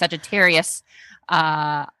 Gemini, Sagittarius,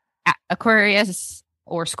 Aquarius,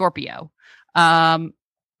 or Scorpio.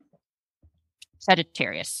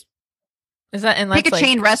 Sagittarius. Is that and Pick that's a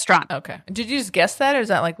chain restaurant. Okay. Did you just guess that, or is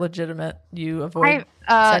that like legitimate? You avoid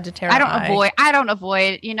I Sagittarius. don't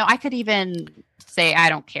avoid. I could even say I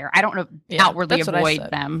don't care. I don't Yeah, outwardly that's what I avoid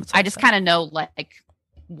said. them. That's what I I just said. kind of know like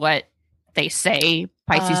what they say.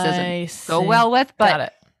 Pisces I doesn't go see. well with, but Got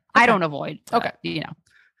it. I Okay. don't avoid. Okay.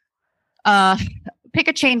 Pick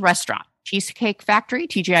a chain restaurant. Cheesecake Factory,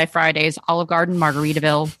 TGI Fridays, Olive Garden,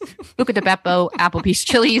 Margaritaville, Buca de Beppo, Applebee's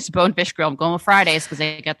Chili's, Bonefish Grill. I'm going with Fridays because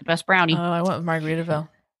they got the best brownie. I went with Margaritaville.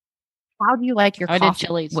 How do you like your I did coffee?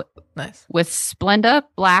 Chili's. Nice. With Splenda,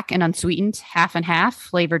 black and unsweetened, half and half,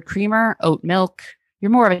 flavored creamer, oat milk.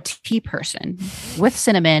 You're more of a tea person. With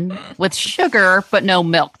cinnamon, with sugar, but no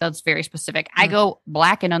milk. That's very specific. I go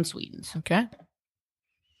black and unsweetened. Okay.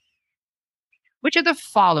 Which of the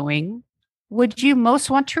following would you most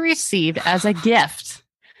want to receive as a gift?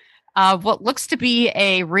 What looks to be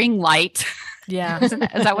a ring light. Yeah. Is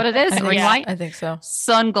that what it is? I A think- ring light? I think so.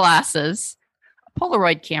 Sunglasses, a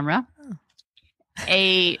Polaroid camera,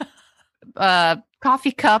 a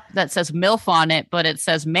coffee cup that says MILF on it, but it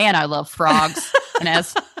says, man, I love frogs. And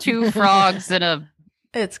has two frogs in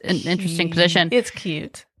It's an interesting cute. position. It's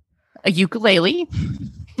cute. a ukulele,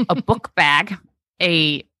 a book bag,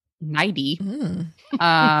 a nightie, Mm.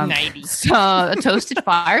 Nightie. a toasted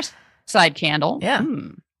fireside candle. Yeah.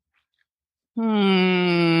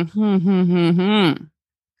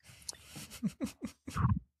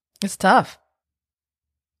 It's tough.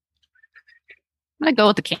 I'm gonna go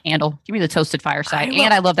with the candle. Give me the toasted fireside, I will-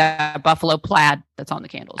 and I love that buffalo plaid that's on the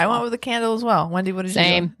candle. as I well. went with the candle as well. Wendy, what did you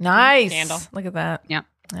Same. do? Nice. Candle. Look at that. Yeah.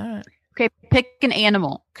 All right. Okay, pick an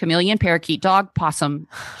animal: chameleon, parakeet, dog, possum,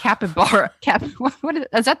 capybara. What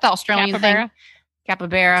is that? The Australian Capybara? thing?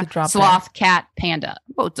 Capybara, It's a drop sloth, cat, panda.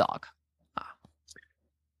 Both dog.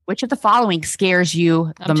 Which of the following scares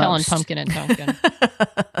you the I'm telling most? Pumpkin and Pumpkin.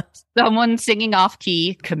 Someone singing off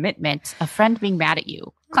key, commitment, a friend being mad at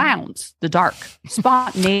you, clowns, the dark,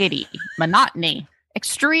 spontaneity, monotony,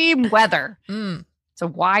 extreme weather. Mm. It's a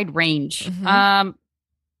wide range. Mhm.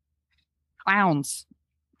 Clowns.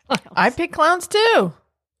 I picked clowns too.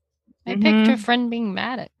 I picked a friend being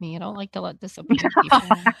mad at me. I don't like to let disappoint people.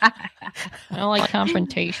 I don't like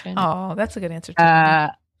confrontation. Oh, that's a good answer too. Uh,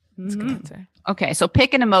 That's a good mhm. answer. Okay, so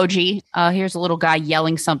pick an emoji. Here's a little guy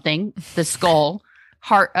yelling something. The skull,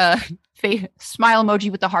 heart, smile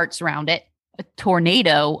emoji with the hearts around it. A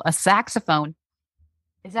tornado, a saxophone.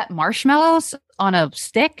 Is that marshmallows on a I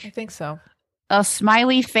stick? think so. A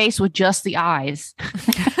smiley face with just the eyes,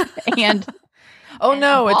 and Oh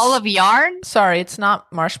no, a it's ball of yarn. sorry, it's not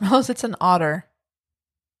marshmallows, it's an otter.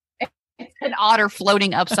 An otter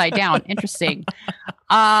floating upside down. Interesting.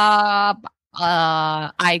 I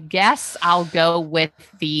guess I'll go with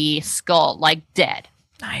the skull, like dead.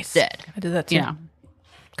 Nice. Dead. I did that too. You know.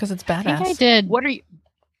 Because it's I think I badass. did. What are you?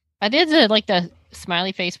 I did the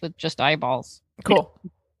smiley face with just eyeballs. Cool.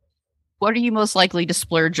 What are you most likely to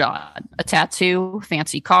splurge on? A tattoo,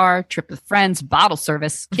 fancy car, trip with friends, bottle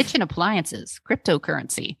service, kitchen appliances,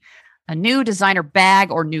 cryptocurrency, a new designer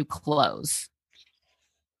bag, or new clothes?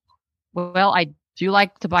 Well, I do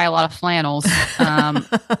like to buy a lot of flannels.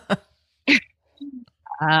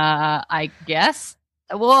 I guess.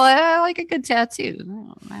 Well, I like a good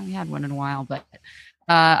tattoo. I haven't had one in a while, but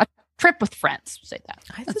a trip with friends. Say that.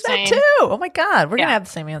 I did Same. that too. Oh my god, we're Yeah. gonna have the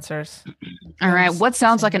same answers. All right. Yes, What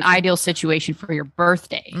sounds like same an ideal situation for your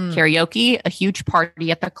birthday? Mm. Karaoke, a huge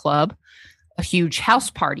party at the club, a huge house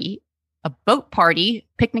party, a boat party,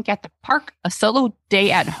 picnic at the park, a solo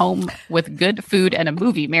day at home with good food and a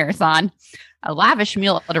movie marathon, a lavish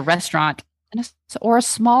meal at a restaurant, or a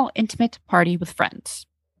small intimate party with friends.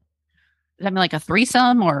 Does that mean like a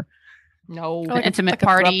threesome or No. an intimate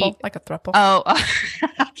party? Like a throuple. Oh,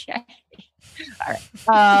 okay. All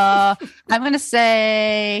right. I'm gonna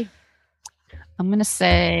say,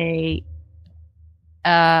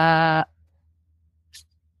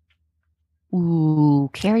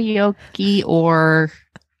 karaoke or,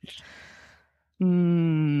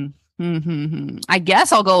 I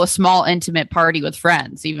guess I'll go a small intimate party with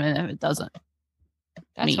friends, even if it doesn't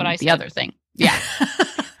That's mean what I said. the other thing. Yeah.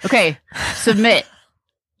 Okay. Submit.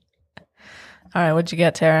 All right, what'd you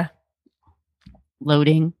get, Tara?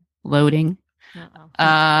 Loading. Uh-oh.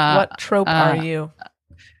 What trope are you?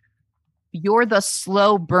 You're the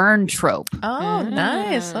slow burn trope. Oh,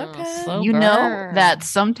 nice. Okay. slow You know burn. that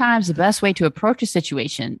sometimes the best way to approach a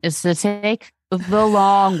situation is to take the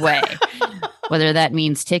long way. Whether that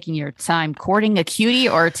means taking your time courting a cutie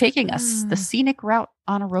or taking the scenic route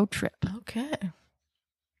on a road trip. Okay.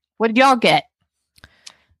 What did y'all get?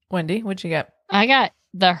 Wendy, what'd you get? I got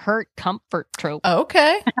the hurt comfort trope.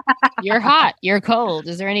 Okay. You're hot. You're cold.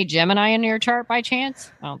 Is there any Gemini in your chart by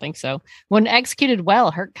chance? I don't think so. When executed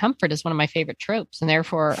well, hurt comfort is one of my favorite tropes, and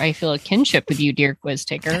therefore I feel a kinship with you, dear quiz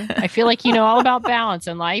taker. I feel like you know all about balance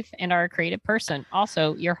in life and are a creative person.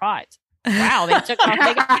 Also, you're hot. Wow, they took off.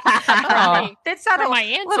 They got That sounded my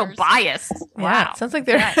a little answers. biased. Yeah, Wow. it sounds like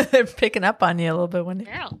they're picking up on you a little bit, Wendy.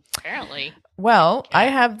 apparently. Well, I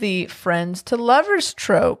have the friends to lovers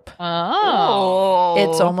trope. Oh.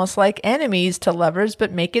 It's almost like enemies to lovers,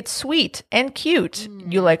 but make it sweet and cute.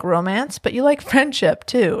 You like romance, but you like friendship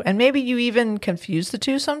too. And maybe you even confuse the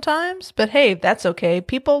two sometimes. But hey, that's okay.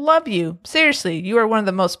 People love you. Seriously, you are one of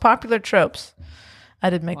the most popular tropes.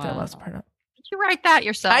 I did make that last part up. Did you write that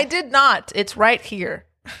yourself? I did not. It's right here.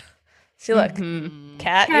 See, look,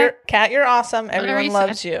 Kat, you're awesome. Everyone you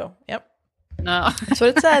loves you. Yep, No. that's what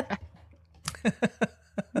it said.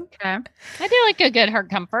 Okay. I do like a good hurt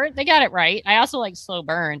comfort. They got it right. I also like slow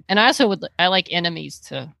burn, and I also I like enemies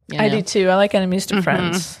to. I do too. I like enemies to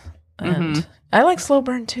friends, and I like slow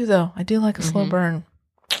burn too. Though I do like a slow burn.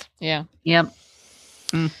 Yeah. Yep.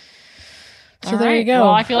 So there you go.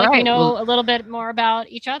 Well, I feel like we Right. know a little bit more about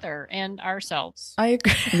each other and ourselves. I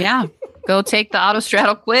agree. Yeah. Go take the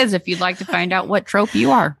autostraddle quiz if you'd like to find out what trope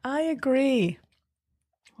you are. I agree.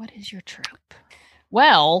 What is your trope?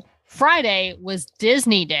 Well, Friday was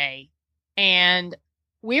Disney Day, and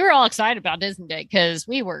we were all excited about Disney Day because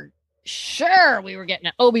we were sure we were getting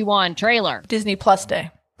an Obi-Wan trailer. Disney Plus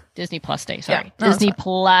Day. Disney Plus Day, sorry. Yeah, no, that's Disney fine.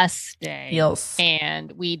 Plus Day. Yes.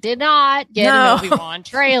 And we did not get No. an Obi-Wan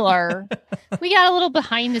trailer. We got a little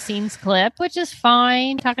behind the scenes clip, which is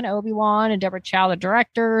fine. Talking to Obi-Wan and Deborah Chow, the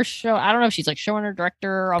director. I don't know if she's like showrunner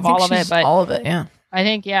director of all of it, but all of it, yeah. I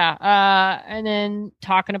think, yeah. And then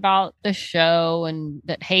talking about the show and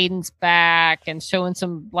that Hayden's back and showing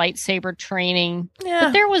some lightsaber training.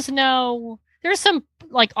 Yeah. But there's some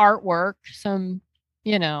like artwork, some,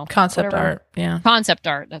 Concept whatever. art, yeah. Concept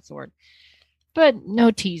art, that's the word. But no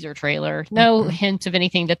teaser trailer, no hint of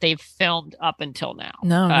anything that they've filmed up until now.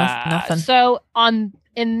 No, nothing. So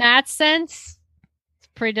in that sense,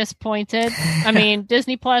 pretty disappointed. I mean,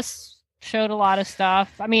 Disney Plus showed a lot of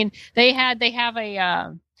stuff. I mean, they have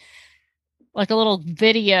a like a little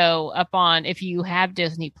video up on if you have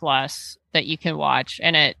Disney Plus that you can watch,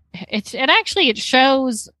 and it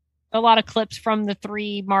shows a lot of clips from the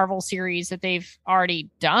 3 Marvel series that they've already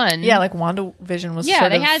done. Yeah, like WandaVision was yeah,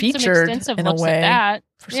 sort they of had featured some extensive in a looks way at that.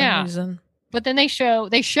 for some reason. But then they show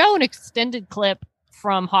an extended clip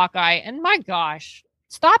from Hawkeye, and my gosh,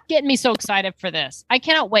 stop getting me so excited for this. I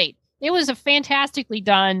cannot wait. It was a fantastically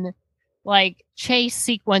done like chase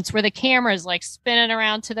sequence where the camera is like spinning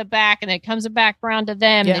around to the back and then it comes back around to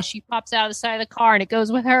them and then she pops out of the side of the car and it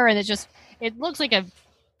goes with her, and it looks like a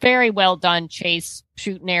very well done chase,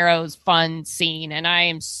 shooting arrows, fun scene, and I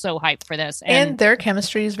am so hyped for this. And their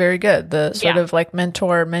chemistry is very good. The sort of like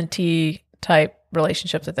mentor-mentee type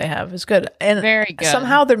relationship that they have is good. And very good.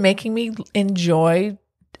 Somehow they're making me enjoy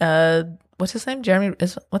what's his name? Jeremy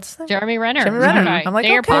Renner. Jeremy Renner. Right. I'm like,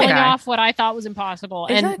 they are okay. pulling off what I thought was impossible.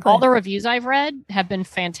 Exactly. And all the reviews I've read have been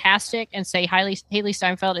fantastic and say Haley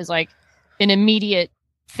Steinfeld is like an immediate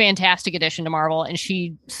fantastic addition to Marvel, and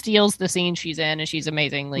she steals the scene she's in, and she's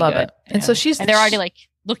amazingly Love good. it. And so and they're already like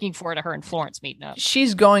looking forward to her and Florence meeting up.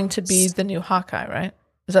 She's going to be the new Hawkeye, right?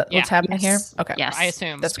 Is that what's happening here? Okay. Yes. I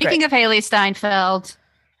assume. That's Speaking of Haley Steinfeld,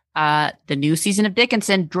 the new season of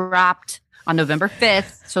Dickinson dropped on November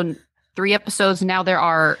 5th. So 3 episodes. Now there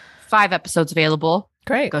are 5 episodes available.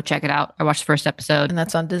 Great. Go check it out. I watched the first episode. And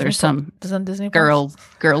that's on Disney. There's some Is on Disney Plus?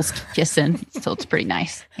 girls kissing. So it's pretty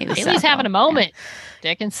nice. Haley's having a moment. Yeah.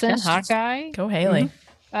 Dickinson, Yes. Hawkeye. Go Haley.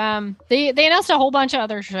 They announced a whole bunch of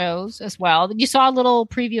other shows as well. You saw a little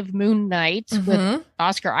preview of Moon Knight with Mhm.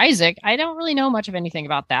 Oscar Isaac. I don't really know much of anything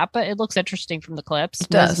about that, but it looks interesting from the clips. It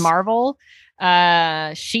does. Ms. Marvel,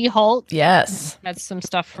 She-Hulk. Yes. Had some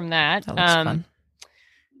stuff from that. That looks fun.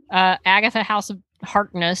 Agatha House of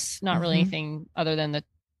Harkness. Not really Mhm. anything other than the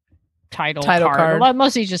title Title card. card. Well,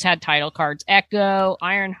 mostly just had title cards. Echo,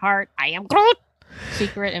 Ironheart, I Am Groot,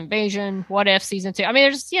 Secret Invasion, What If Season 2. I mean,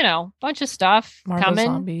 there's, a bunch of stuff Marvel coming.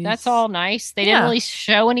 Zombies. That's all nice. They didn't really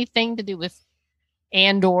show anything to do with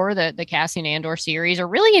Andor, the Cassian Andor series, or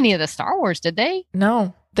really any of the Star Wars, did they?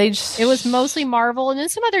 No, they just. It was mostly Marvel and then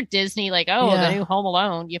some other Disney, like, the new Home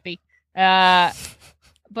Alone, yippee.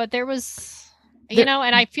 But there was, and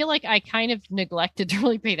I feel like I kind of neglected to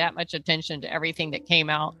really pay that much attention to everything that came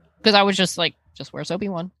out because I was just like, where's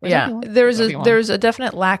Obi-Wan? There's a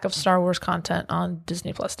definite lack of Star Wars content on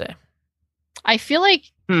Disney Plus Day. I feel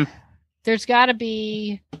like there's got to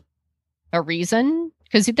be a reason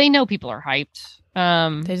because they know people are hyped.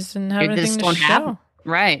 They just didn't have anything to show.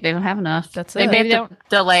 Right. They don't have enough. That's they it. maybe don't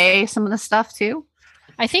delay some of the stuff too.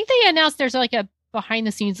 I think they announced there's like a behind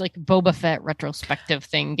the scenes like Boba Fett retrospective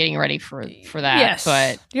thing getting ready for that. Yes,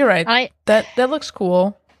 but you're right. That looks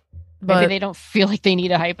cool. But maybe they don't feel like they need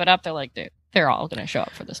to hype it up. They're like, they're all going to show up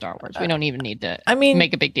for the Star Wars. We don't even need to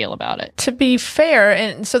make a big deal about it. To be fair,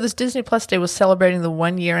 and so this Disney Plus Day was celebrating the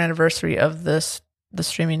 1 year anniversary of the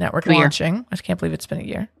streaming network launching. I can't believe it's been a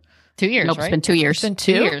year. 2 years, nope, right? It's been 2 years. It's been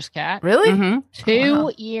 2 years, Kat. Really? Mm-hmm.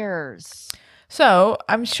 2 years. So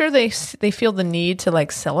I'm sure they feel the need to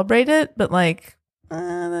like celebrate it, but like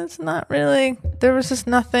that's not really. There was just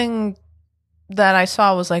nothing that I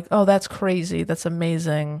saw was like, oh, that's crazy, that's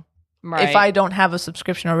amazing. Right. If I don't have a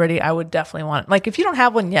subscription already, I would definitely want it. Like if you don't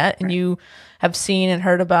have one yet and you have seen and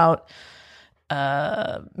heard about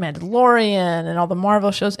Mandalorian and all the Marvel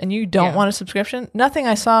shows and you don't want a subscription, nothing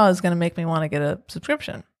I saw is going to make me want to get a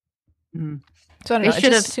subscription. Mm. So I don't know. They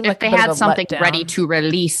should have, if they had something letdown. ready to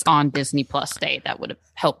release on Disney Plus Day, that would have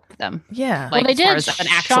helped them. Yeah. Like they as far did as an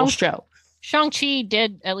actual show. Shang-Chi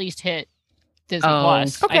did at least hit Disney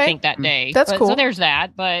Plus, I think, that day. That's cool. So there's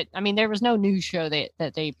that. But I mean, there was no news show that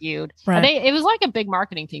debuted. Right. It was like a big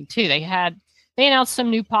marketing thing too. They announced some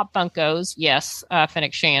new Pop Funkos. Yes,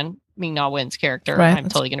 Fennec Shan, Ming-Na Wen's character. Right. I'm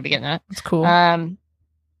totally going to be getting that. That's cool.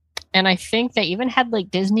 And I think they even had like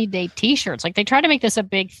Disney Day T-shirts. Like they tried to make this a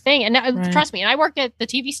big thing. And trust me, and I worked at the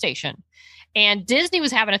TV station, and Disney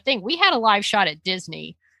was having a thing. We had a live shot at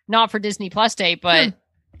Disney, not for Disney Plus Day, but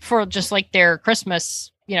for just like their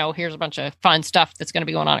Christmas. Here's a bunch of fun stuff that's going to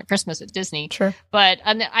be going on at Christmas at Disney. Sure. But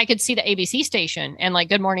I could see the ABC station and like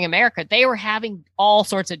Good Morning America. They were having all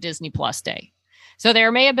sorts of Disney Plus Day. So there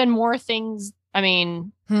may have been more things,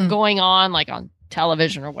 going on like on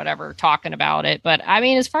television or whatever, talking about it. But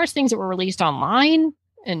as far as things that were released online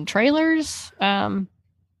and trailers for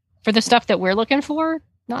the stuff that we're looking for,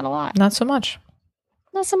 not a lot. Not so much.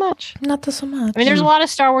 Not so much. There's a lot of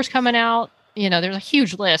Star Wars coming out. There's a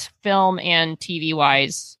huge list, film and TV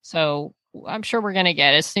wise. So I'm sure we're going to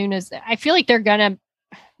get as soon as I feel like they're going to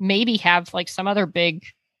maybe have like some other big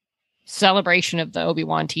celebration of the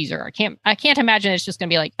Obi-Wan teaser. I can't imagine it's just going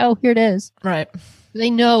to be like, oh, here it is. Right. They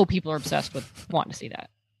know people are obsessed with wanting to see that.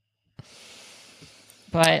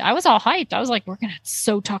 But I was all hyped. I was like, we're going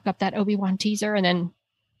to talk up that Obi-Wan teaser. And then,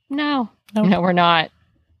 no, we're not.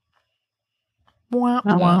 Womp,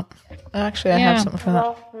 womp. Actually, I have something for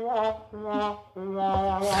that.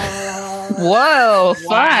 Whoa,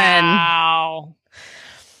 fun. Wow.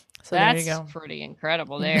 So That's there you go. pretty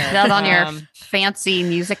incredible there. Is that on your fancy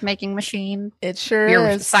music making machine? It sure Your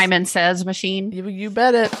is. Simon Says machine? You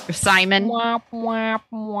bet it. Your Simon? Womp, womp,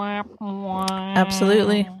 womp, womp.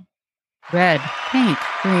 Absolutely. Red, pink,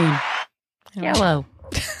 green, yellow.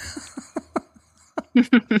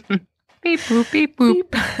 Beep boop, beep boop.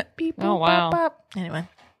 Beep, beep, Oh, boop, wow. bop, bop. Anyway.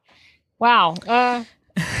 Wow.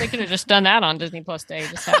 They could have just done that on Disney Plus Day.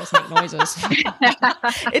 Just have us make noises.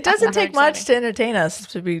 It doesn't Very take much exciting. to entertain us,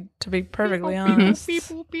 to be perfectly honest. Beep,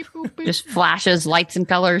 boop, beep, boop, beep. Just flashes, lights, and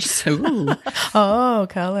colors. Ooh. Oh,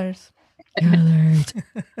 colors. Well,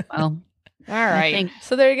 All I right. think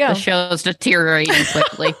So there you go. the show's deteriorating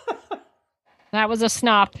quickly. That was a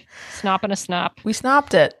snop. Snop and a snop. We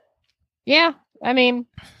snopped it. Yeah.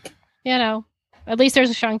 At least there's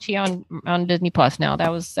a Shang-Chi on Disney Plus now. That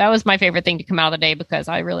was my favorite thing to come out of the day because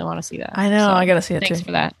I really want to see that. I know. So, I got to see it thanks too.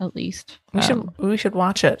 for that, at least. We should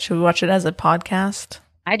watch it. Should we watch it as a podcast?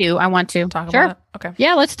 I do. I want to. Talk Sure. about it? Okay.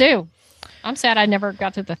 Yeah, let's do. I'm sad I never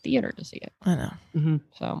got to the theater to see it. I know.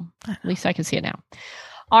 So at least I can see it now.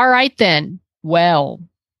 All right, then. Well,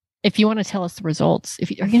 if you want to tell us the results,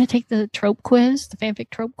 if you're going to take the trope quiz, the fanfic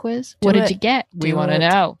trope quiz, what did you get? We want to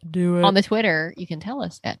know. Do it. On the Twitter, you can tell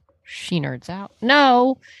us at She Nerds Out.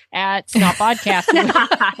 No, at Snot Podcast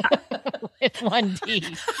with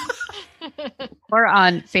 1D. Or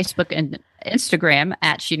on Facebook and Instagram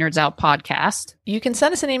at She Nerds Out Podcast. You can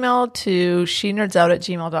send us an email to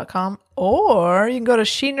shenerdsOut@gmail.com, or you can go to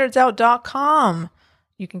shenerdsout.com.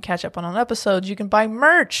 You can catch up on episodes. You can buy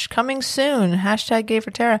merch coming soon. # Gay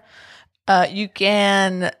for Tara. You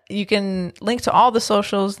can link to all the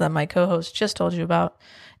socials that my co-host just told you about,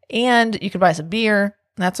 and you can buy us a beer.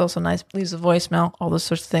 That's also nice. Leaves a voicemail, all those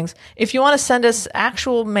sorts of things. If you want to send us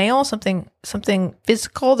actual mail, something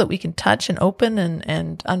physical that we can touch and open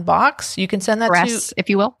and unbox, you can send that Press, if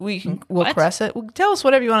you will. we'll What? press it. Tell us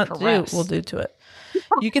whatever you want to do. Caress. We'll do to it.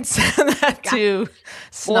 You can send that to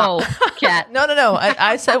Whoa, cat. No.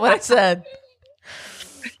 I said what I said.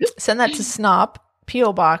 Send that to Snop,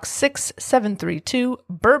 P.O. Box 6732,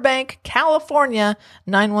 Burbank, California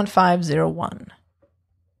 91501.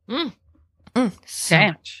 So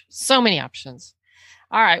Damn. much. So many options.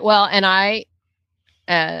 All right. Well, and I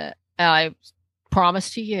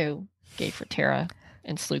promise to you, Gay for Tara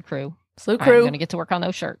and Slew Crew, Slew I'm Crew. going to get to work on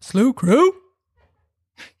those shirts. Slew Crew.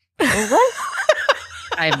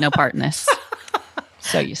 I have no part in this.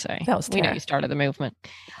 So you say. That was we know Tara. you started the movement.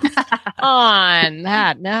 On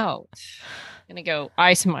that note, I'm going to go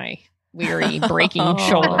ice my weary breaking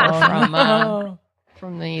shoulder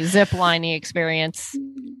from the zip lining experience.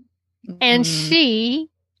 And she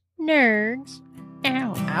nerds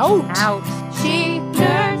out. Out. She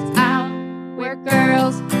nerds out. We're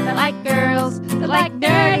girls that like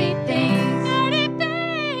nerdy things. Nerdy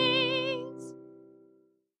things.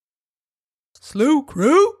 Slew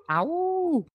Crew. Ow.